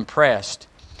be compressed.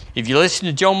 If you listen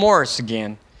to Joe Morris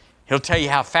again, he'll tell you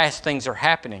how fast things are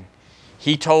happening.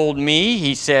 He told me,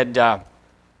 he said,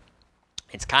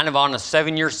 it's kind of on a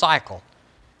 7-year cycle.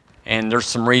 And there's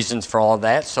some reasons for all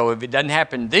that. So if it doesn't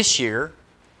happen this year,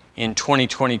 in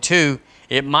 2022,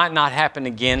 it might not happen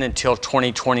again until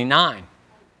 2029.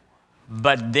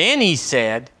 But then he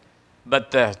said,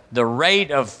 but the rate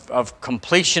of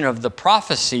completion of the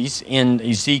prophecies in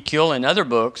Ezekiel and other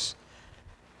books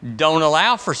don't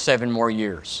allow for 7 more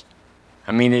years.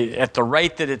 I mean, at the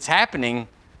rate that it's happening,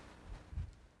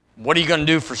 what are you going to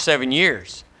do for 7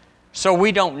 years? So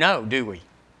we don't know, do we?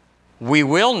 We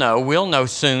will know. We'll know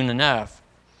soon enough.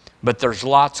 But there's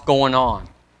lots going on.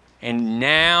 And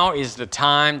now is the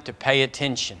time to pay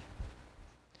attention.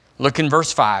 Look in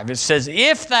verse 5. It says,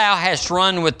 if thou hast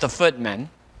run with the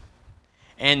footmen,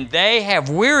 and they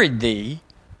have wearied thee,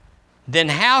 then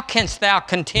how canst thou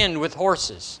contend with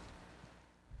horses?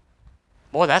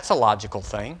 Boy, that's a logical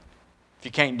thing. If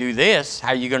you can't do this, how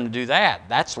are you going to do that?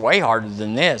 That's way harder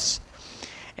than this.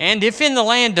 And if in the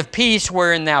land of peace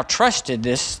wherein thou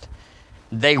trustedest,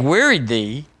 they wearied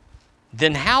thee,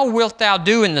 then how wilt thou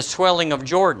do in the swelling of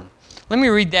Jordan? Let me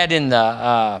read that in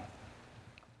the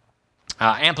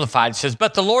Amplified. It says,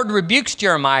 but the Lord rebukes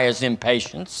Jeremiah's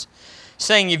impatience,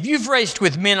 saying, if you've raced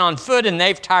with men on foot and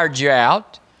they've tired you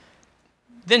out,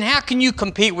 then how can you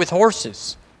compete with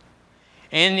horses?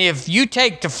 And if you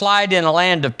take to flight in a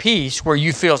land of peace where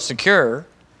you feel secure,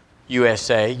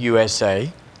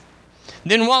 USA,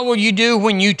 then what will you do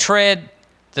when you tread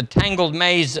the tangled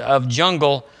maze of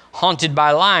jungle haunted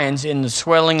by lions in the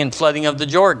swelling and flooding of the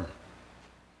Jordan?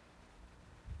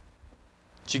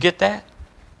 Did you get that?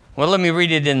 Well, let me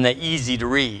read it in the easy to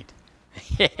read.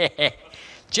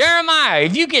 Jeremiah,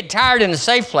 if you get tired in a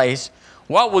safe place,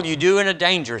 what will you do in a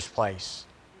dangerous place?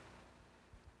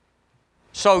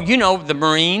 So, the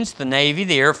Marines, the Navy,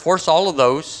 the Air Force, all of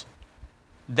those,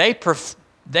 they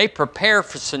prepare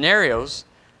for scenarios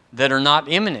that are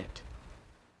not imminent.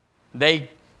 They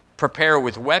prepare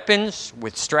with weapons,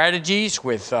 with strategies,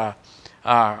 with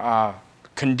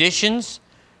conditions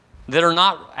that are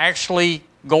not actually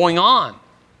going on,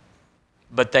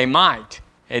 but they might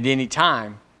at any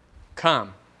time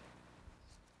come.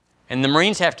 And the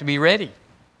Marines have to be ready.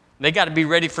 They got to be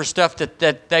ready for stuff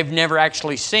that they've never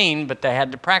actually seen, but they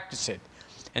had to practice it.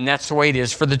 And that's the way it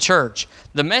is for the church.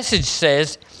 The message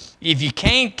says, if you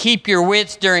can't keep your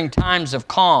wits during times of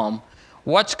calm,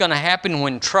 what's going to happen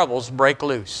when troubles break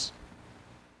loose?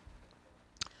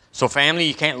 So family,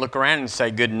 you can't look around and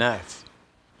say, good enough.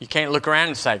 You can't look around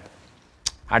and say,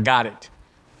 I got it.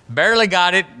 Barely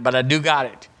got it, but I do got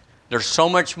it. There's so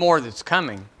much more that's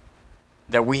coming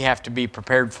that we have to be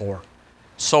prepared for.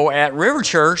 So at River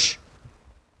Church,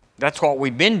 that's what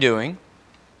we've been doing.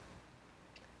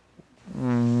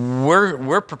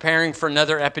 We're preparing for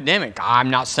another epidemic. I'm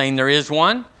not saying there is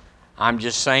one. I'm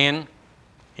just saying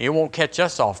it won't catch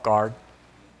us off guard.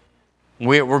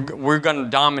 We're going to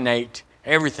dominate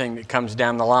everything that comes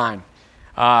down the line.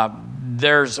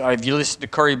 If you listen to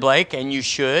Curry Blake, and you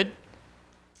should,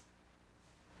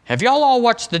 have y'all all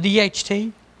watched the DHT?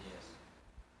 Yes.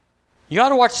 You ought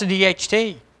to watch the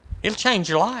DHT. It'll change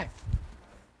your life.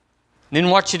 Then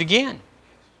watch it again.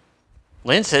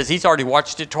 Lynn says he's already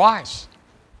watched it twice.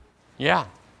 Yeah.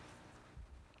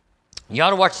 You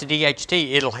ought to watch the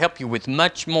DHT. It'll help you with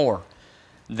much more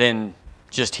than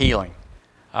just healing.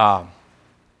 But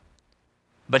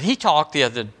he talked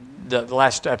the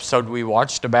last episode we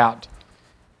watched about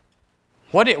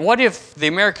what if the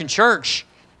American church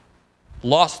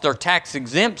lost their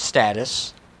tax-exempt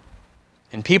status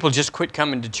and people just quit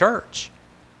coming to church?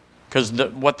 Because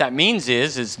what that means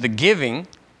is the giving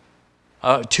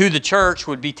to the church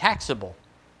would be taxable.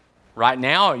 Right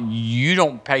now, you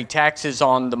don't pay taxes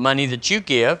on the money that you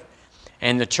give,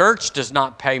 and the church does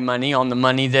not pay money on the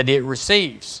money that it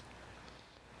receives.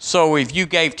 So if you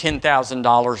gave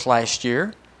 $10,000 last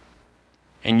year,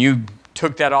 and you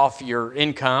took that off your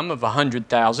income of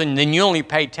 $100,000, then you only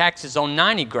pay taxes on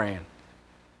 $90,000.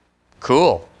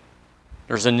 Cool.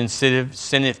 There's an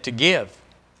incentive to give.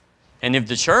 And if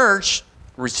the church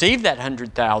received that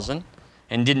 $100,000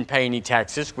 and didn't pay any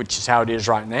taxes, which is how it is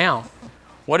right now,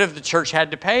 what if the church had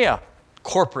to pay a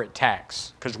corporate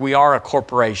tax? Because we are a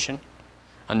corporation,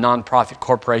 a nonprofit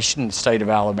corporation in the state of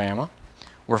Alabama.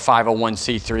 We're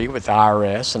 501c3 with the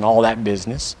IRS and all that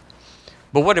business.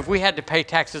 But what if we had to pay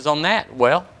taxes on that?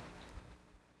 Well,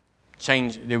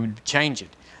 it would change it.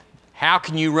 How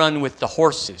can you run with the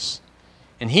horses?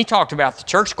 And he talked about the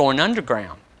church going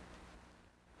underground.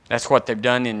 That's what they've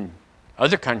done in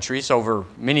other countries over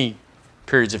many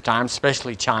periods of time,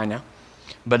 especially China,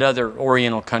 but other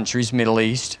Oriental countries, Middle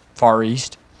East, Far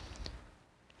East.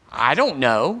 I don't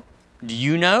know. Do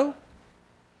you know?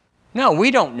 No,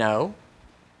 we don't know.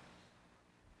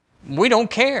 We don't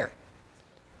care.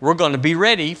 We're going to be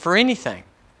ready for anything.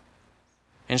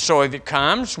 And so if it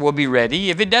comes, we'll be ready.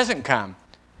 If it doesn't come,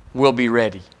 we'll be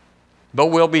ready. But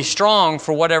we'll be strong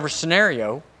for whatever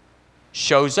scenario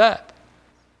shows up.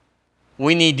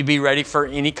 We need to be ready for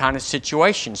any kind of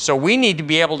situation. So we need to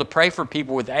be able to pray for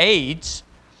people with AIDS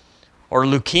or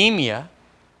leukemia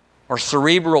or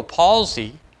cerebral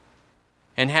palsy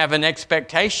and have an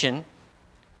expectation,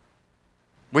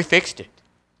 we fixed it.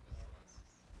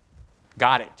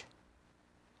 Got it.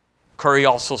 Curry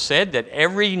also said that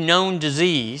every known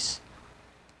disease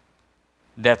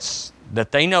that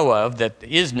they know of, that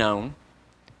is known,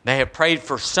 they have prayed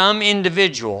for some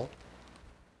individual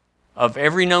of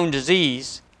every known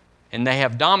disease, and they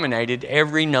have dominated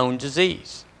every known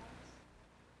disease.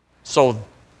 So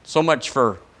much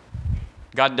for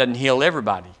God doesn't heal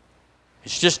everybody.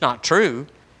 It's just not true.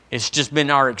 It's just been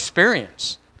our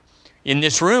experience. In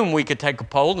this room, we could take a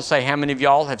poll and say, how many of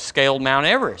y'all have scaled Mount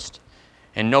Everest?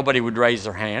 And nobody would raise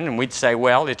their hand, and we'd say,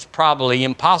 well, it's probably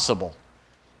impossible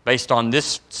based on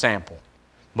this sample.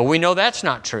 But we know that's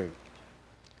not true.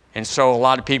 And so a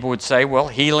lot of people would say, well,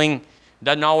 healing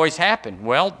doesn't always happen.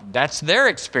 Well, that's their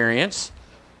experience.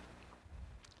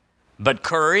 But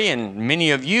Curry and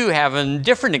many of you have a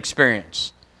different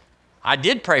experience. I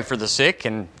did pray for the sick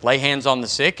and lay hands on the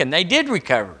sick, and they did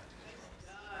recover.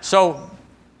 So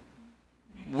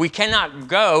we cannot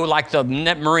go like the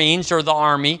Marines or the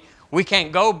Army. We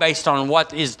can't go based on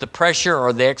what is the pressure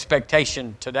or the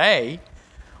expectation today.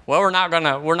 Well, we're not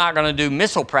gonna do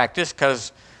missile practice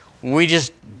because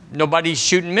nobody's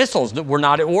shooting missiles. We're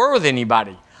not at war with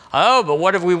anybody. Oh, but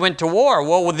what if we went to war?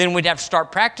 Well, then we'd have to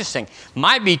start practicing.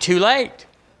 Might be too late.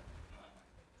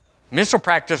 Missile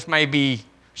practice may be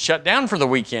shut down for the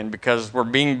weekend because we're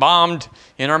being bombed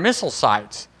in our missile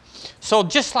sites. So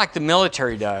just like the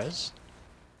military does,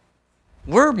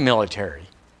 we're military.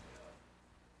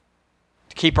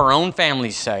 To keep our own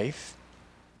families safe.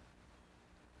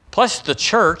 Plus the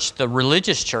church, the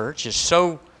religious church, is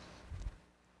so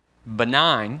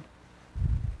benign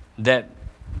that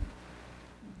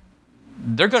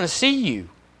they're going to see you.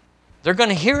 They're going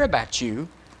to hear about you,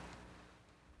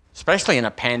 especially in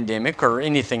a pandemic or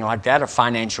anything like that, a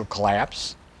financial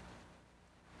collapse.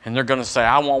 And they're going to say,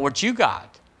 I want what you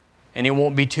got. And it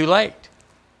won't be too late.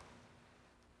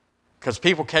 Because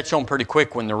people catch on pretty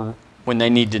quick when they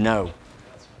need to know.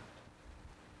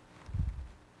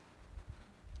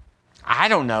 I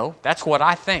don't know. That's what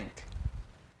I think.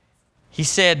 He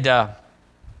said,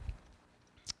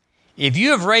 if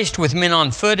you have raced with men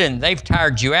on foot and they've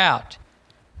tired you out,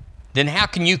 then how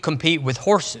can you compete with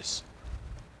horses?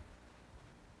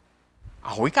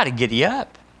 Oh, we got to giddy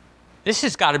up. This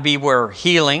has got to be where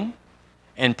healing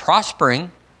and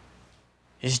prospering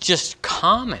is just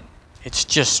common. It's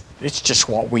just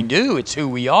what we do. It's who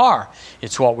we are.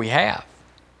 It's what we have.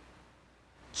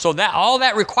 So that all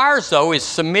that requires, though, is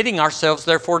submitting ourselves,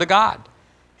 therefore, to God.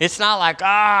 It's not like,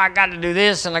 I got to do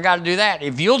this and I got to do that.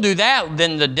 If you'll do that,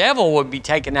 then the devil would be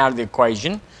taken out of the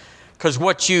equation, because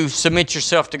what you submit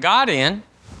yourself to God in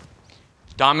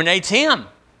dominates him.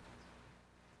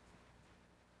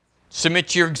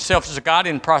 Submit yourself to God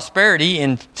in prosperity,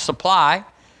 in supply,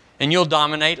 and you'll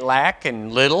dominate lack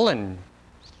and little and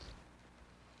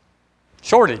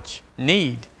shortage,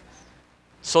 need.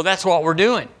 So that's what we're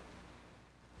doing.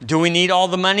 Do we need all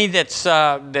the money that's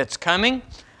coming?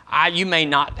 You may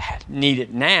not need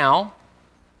it now,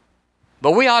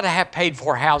 but we ought to have paid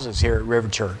for houses here at River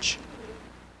Church.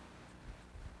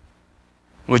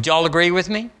 Would y'all agree with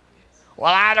me?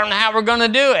 Well, I don't know how we're going to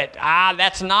do it.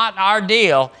 That's not our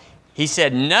deal. He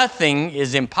said, nothing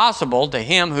is impossible to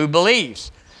him who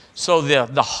believes. So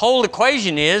the whole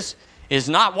equation is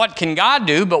not what can God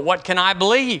do, but what can I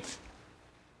believe?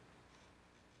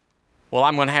 Well,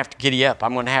 I'm going to have to giddy up.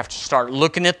 I'm going to have to start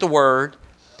looking at the Word,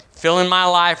 filling my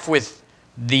life with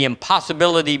the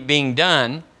impossibility being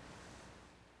done,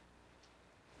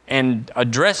 and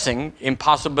addressing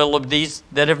impossibilities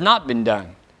that have not been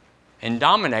done, and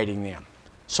dominating them.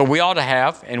 So we ought to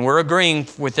have, and we're agreeing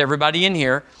with everybody in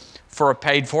here, for a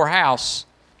paid-for house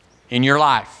in your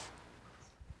life.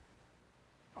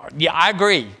 Yeah, I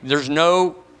agree. There's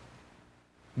no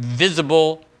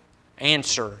visible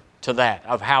answer to that,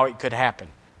 of how it could happen.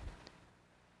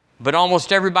 But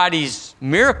almost everybody's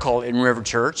miracle in River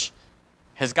Church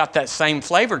has got that same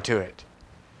flavor to it.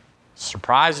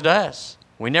 Surprised us.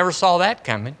 We never saw that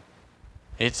coming.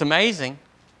 It's amazing.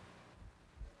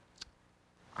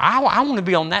 I want to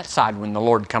be on that side when the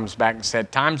Lord comes back and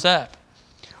said, time's up.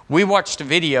 We watched a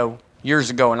video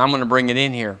years ago, and I'm going to bring it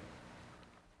in here.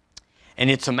 And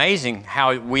it's amazing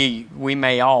how we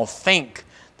may all think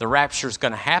the rapture is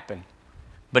going to happen.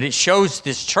 But it shows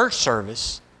this church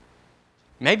service.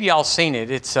 Maybe y'all seen it.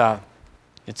 It's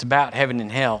about heaven and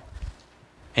hell.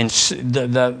 And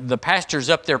the pastor's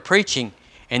up there preaching,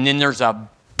 and then there's a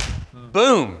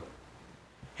boom.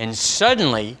 And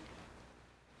suddenly,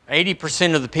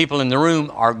 80% of the people in the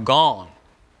room are gone.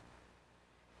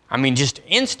 I mean, just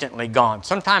instantly gone.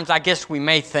 Sometimes I guess we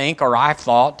may think, or I've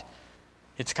thought,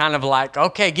 it's kind of like,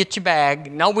 okay, get your bag.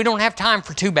 No, we don't have time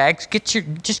for 2 bags.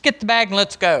 Just get the bag and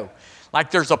let's go. Like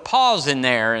there's a pause in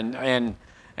there, and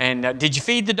did you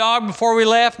feed the dog before we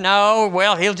left? No.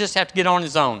 Well, he'll just have to get on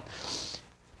his own.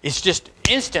 It's just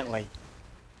instantly.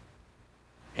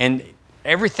 And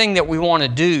everything that we want to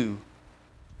do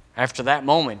after that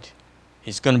moment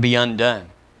is going to be undone.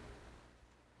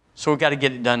 So we've got to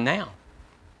get it done now.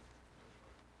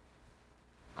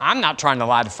 I'm not trying to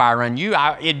light a fire on you.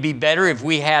 It'd be better if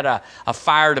we had a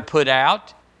fire to put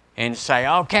out and say,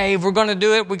 okay, if we're going to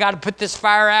do it, we got to put this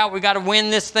fire out. We got to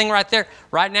win this thing right there.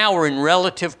 Right now, we're in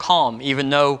relative calm, even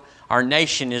though our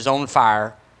nation is on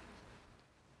fire.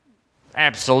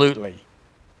 Absolutely.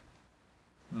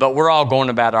 But we're all going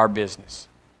about our business.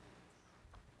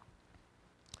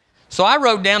 So I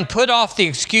wrote down, put off the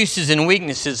excuses and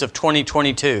weaknesses of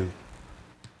 2022.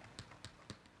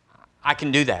 I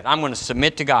can do that. I'm going to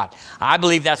submit to God. I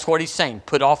believe that's what he's saying.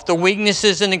 Put off the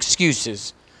weaknesses and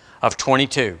excuses of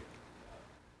 22.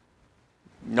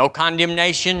 No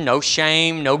condemnation, no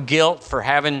shame, no guilt for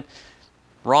having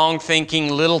wrong thinking,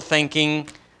 little thinking.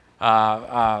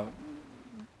 But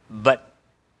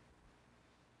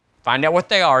find out what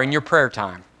they are in your prayer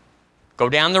time. Go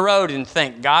down the road and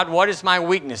think, God, what is my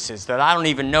weaknesses that I don't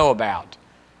even know about?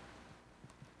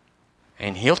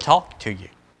 And he'll talk to you.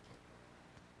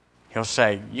 He'll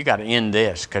say, you got to end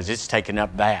this because it's taking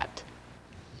up that.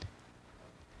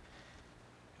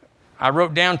 I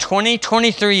wrote down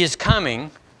 2023 is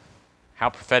coming. How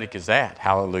prophetic is that?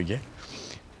 Hallelujah.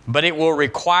 But it will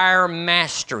require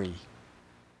mastery.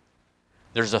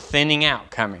 There's a thinning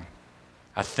out coming.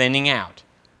 A thinning out.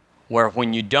 Where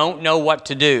when you don't know what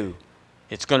to do,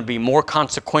 it's going to be more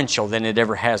consequential than it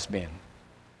ever has been.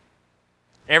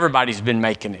 Everybody's been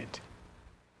making it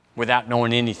without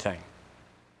knowing anything.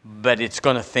 But it's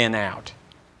going to thin out.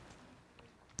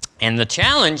 And the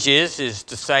challenge is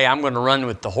to say, I'm going to run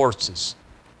with the horses.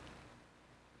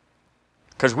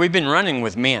 Because we've been running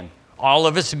with men. All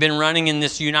of us have been running in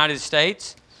this United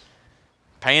States,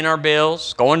 paying our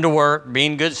bills, going to work,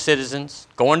 being good citizens,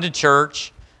 going to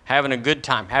church, having a good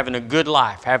time, having a good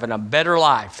life, having a better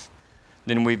life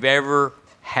than we've ever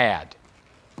had.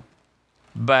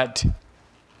 But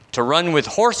to run with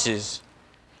horses,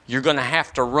 you're going to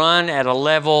have to run at a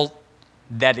level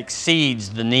that exceeds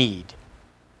the need.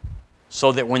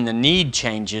 So that when the need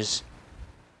changes,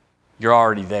 you're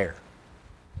already there.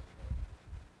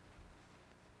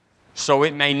 So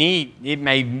it may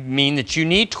mean that you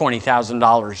need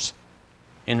 $20,000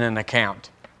 in an account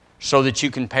so that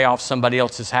you can pay off somebody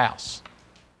else's house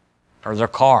or their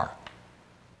car.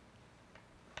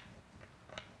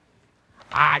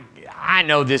 I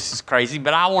know this is crazy,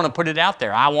 but I want to put it out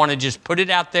there. I want to just put it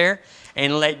out there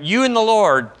and let you and the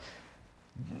Lord,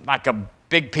 like a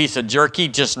big piece of jerky,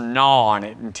 just gnaw on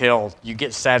it until you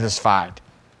get satisfied.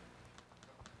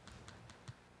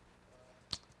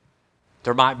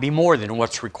 There might be more than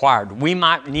what's required. We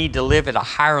might need to live at a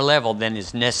higher level than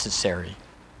is necessary.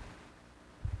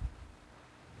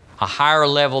 A higher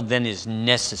level than is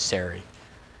necessary.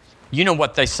 You know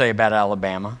what they say about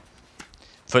Alabama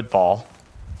football.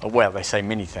 Well, they say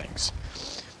many things.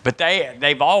 But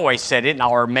they've always said it,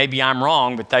 or maybe I'm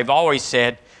wrong, but they've always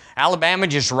said Alabama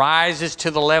just rises to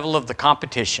the level of the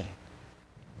competition.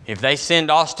 If they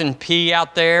send Austin Peay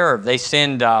out there, or if they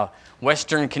send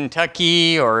Western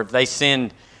Kentucky, or if they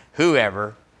send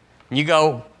whoever, you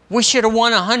go, we should have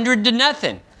won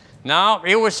 100-0. No,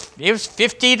 it was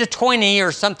 50-20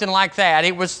 or something like that.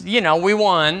 It was, we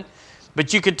won,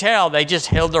 but you could tell they just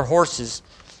held their horses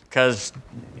because,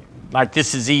 like,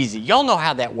 this is easy. Y'all know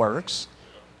how that works.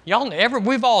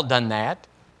 We've all done that.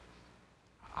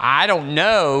 I don't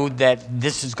know that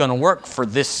this is going to work for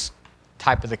this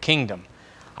type of the kingdom.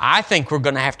 I think we're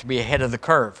going to have to be ahead of the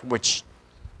curve, which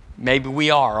maybe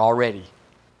we are already.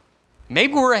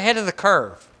 Maybe we're ahead of the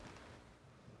curve.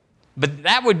 But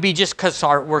that would be just because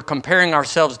we're comparing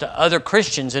ourselves to other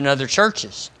Christians in other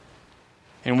churches.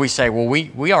 And we say, well,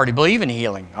 we already believe in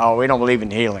healing. Oh, we don't believe in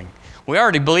healing. We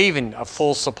already believe in a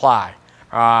full supply.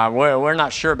 We're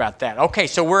not sure about that. Okay,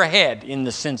 so we're ahead in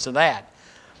the sense of that.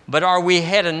 But are we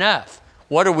ahead enough?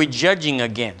 What are we judging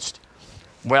against?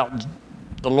 Well,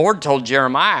 the Lord told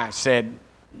Jeremiah, said,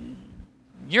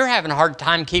 you're having a hard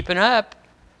time keeping up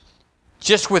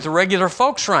just with regular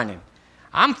folks running.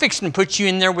 I'm fixing to put you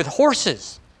in there with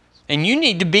horses, and you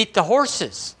need to beat the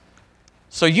horses.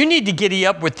 So you need to giddy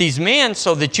up with these men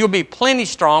so that you'll be plenty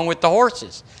strong with the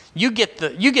horses. You get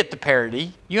the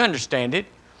parity. You understand it.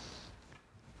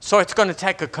 So it's going to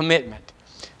take a commitment.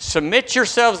 Submit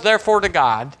yourselves, therefore, to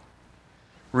God.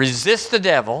 Resist the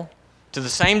devil. To the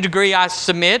same degree I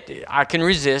submit, I can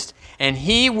resist. And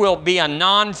he will be a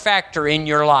non-factor in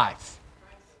your life.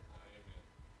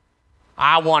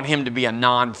 I want him to be a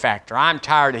non-factor. I'm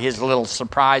tired of his little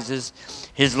surprises,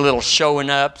 his little showing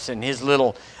ups, and his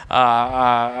little,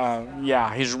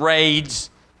 his raids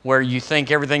where you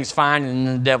think everything's fine and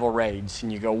then the devil raids.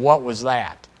 And you go, what was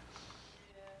that?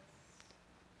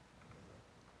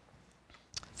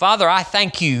 Father, I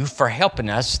thank you for helping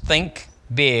us think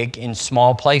big in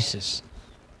small places.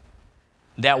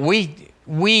 that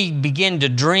we begin to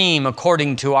dream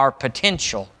according to our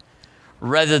potential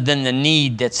rather than the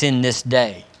need that's in this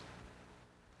day.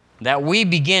 That we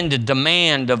begin to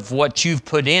demand of what you've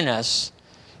put in us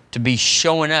to be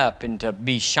showing up and to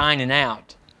be shining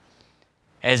out,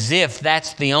 as if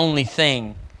that's the only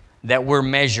thing that we're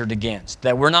measured against.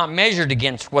 That we're not measured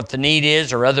against what the need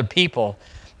is or other people,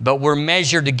 but we're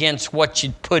measured against what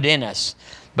you put in us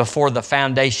before the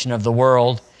foundation of the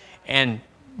world, and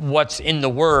what's in the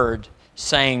Word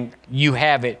saying, you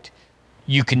have it,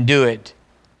 you can do it.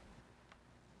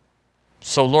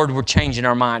 So Lord, we're changing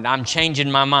our mind. I'm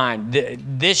changing my mind.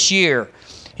 This year,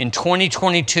 in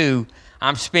 2022,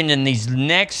 I'm spending these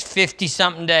next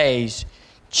 50-something days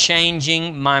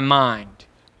changing my mind.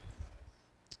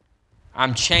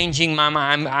 I'm changing my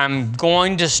mind. I'm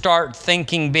going to start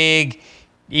thinking big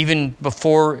even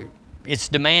before it's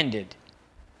demanded,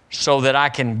 so that I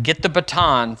can get the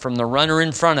baton from the runner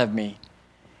in front of me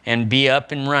and be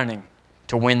up and running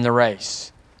to win the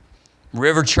race.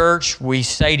 River Church, we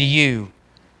say to you,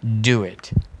 do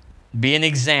it. Be an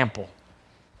example.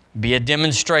 Be a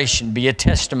demonstration. Be a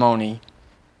testimony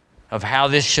of how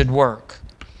this should work.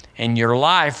 And your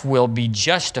life will be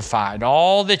justified.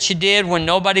 All that you did when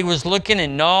nobody was looking,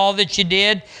 and all that you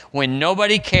did when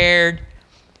nobody cared,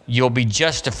 you'll be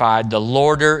justified. The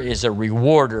Lord is a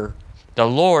rewarder. The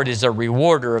Lord is a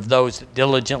rewarder of those that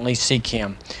diligently seek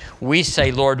Him. We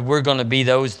say, Lord, we're going to be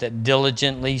those that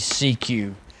diligently seek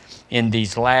you in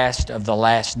these last of the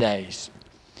last days.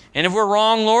 And if we're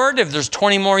wrong, Lord, if there's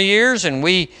 20 more years and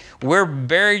we're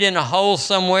buried in a hole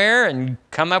somewhere and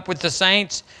come up with the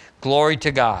saints, glory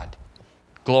to God.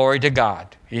 Glory to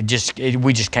God. We just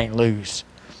can't lose.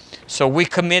 So we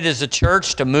commit as a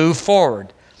church to move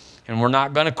forward. And we're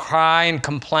not going to cry and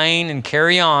complain and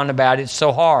carry on about it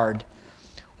so hard.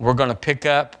 We're going to pick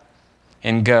up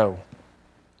and go.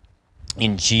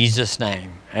 In Jesus'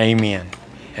 name, amen.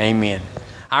 Amen.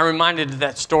 I'm reminded of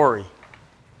that story.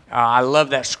 I love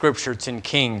that scripture. It's in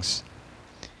Kings,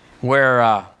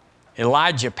 where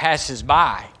Elijah passes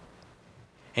by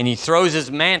and he throws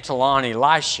his mantle on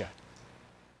Elisha.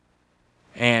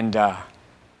 And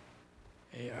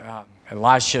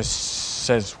Elisha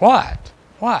says, What?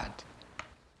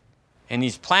 And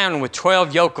he's plowing with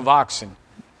 12 yoke of oxen.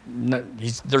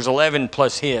 There's 11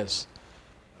 plus his.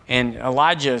 And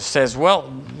Elijah says,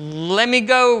 well, let me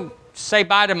go say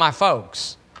bye to my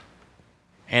folks.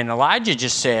 And Elijah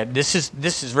just said, this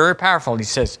is very powerful. He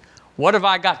says, what have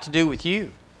I got to do with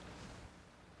you?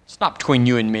 It's not between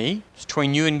you and me. It's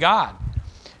between you and God.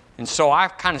 And so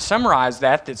I've kind of summarized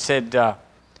that said,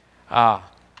 plow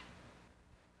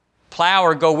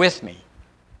or go with me.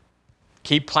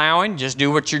 Keep plowing. Just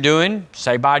do what you're doing.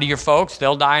 Say bye to your folks.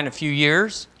 They'll die in a few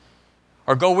years.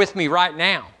 Or go with me right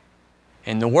now.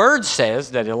 And the word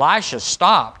says that Elisha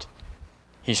stopped.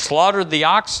 He slaughtered the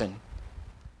oxen,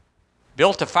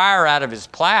 built a fire out of his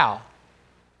plow,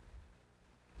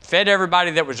 fed everybody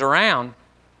that was around,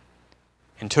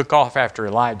 and took off after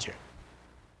Elijah.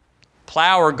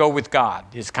 Plow or go with God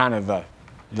is kind of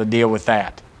the deal with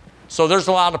that. So there's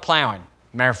a lot of plowing.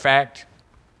 Matter of fact,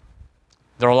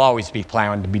 there'll always be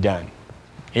plowing to be done.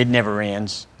 It never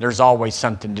ends. There's always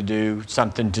something to do,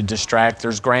 something to distract.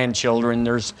 There's grandchildren,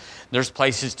 there's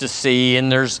places to see,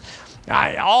 and there's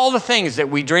all the things that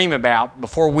we dream about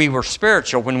before we were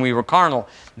spiritual, when we were carnal,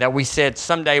 that we said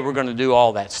someday we're going to do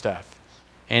all that stuff.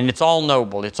 And it's all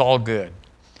noble. It's all good.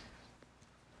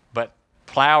 But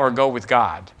plow or go with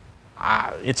God,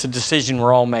 it's a decision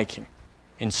we're all making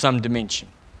in some dimension.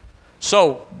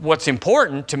 So what's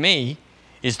important to me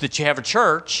is that you have a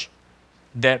church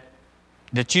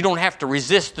that you don't have to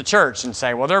resist the church and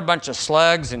say, well, they're a bunch of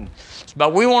slugs,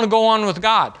 but we want to go on with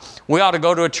God. We ought to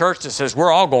go to a church that says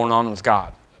we're all going on with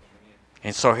God.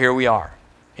 And so here we are.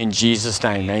 In Jesus'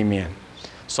 name, amen.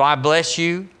 So I bless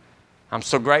you. I'm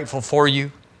so grateful for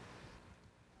you.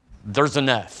 There's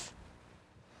enough.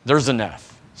 There's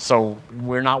enough. So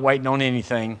we're not waiting on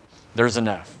anything. There's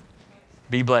enough.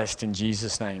 Be blessed in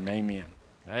Jesus' name. Amen.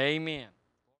 Amen.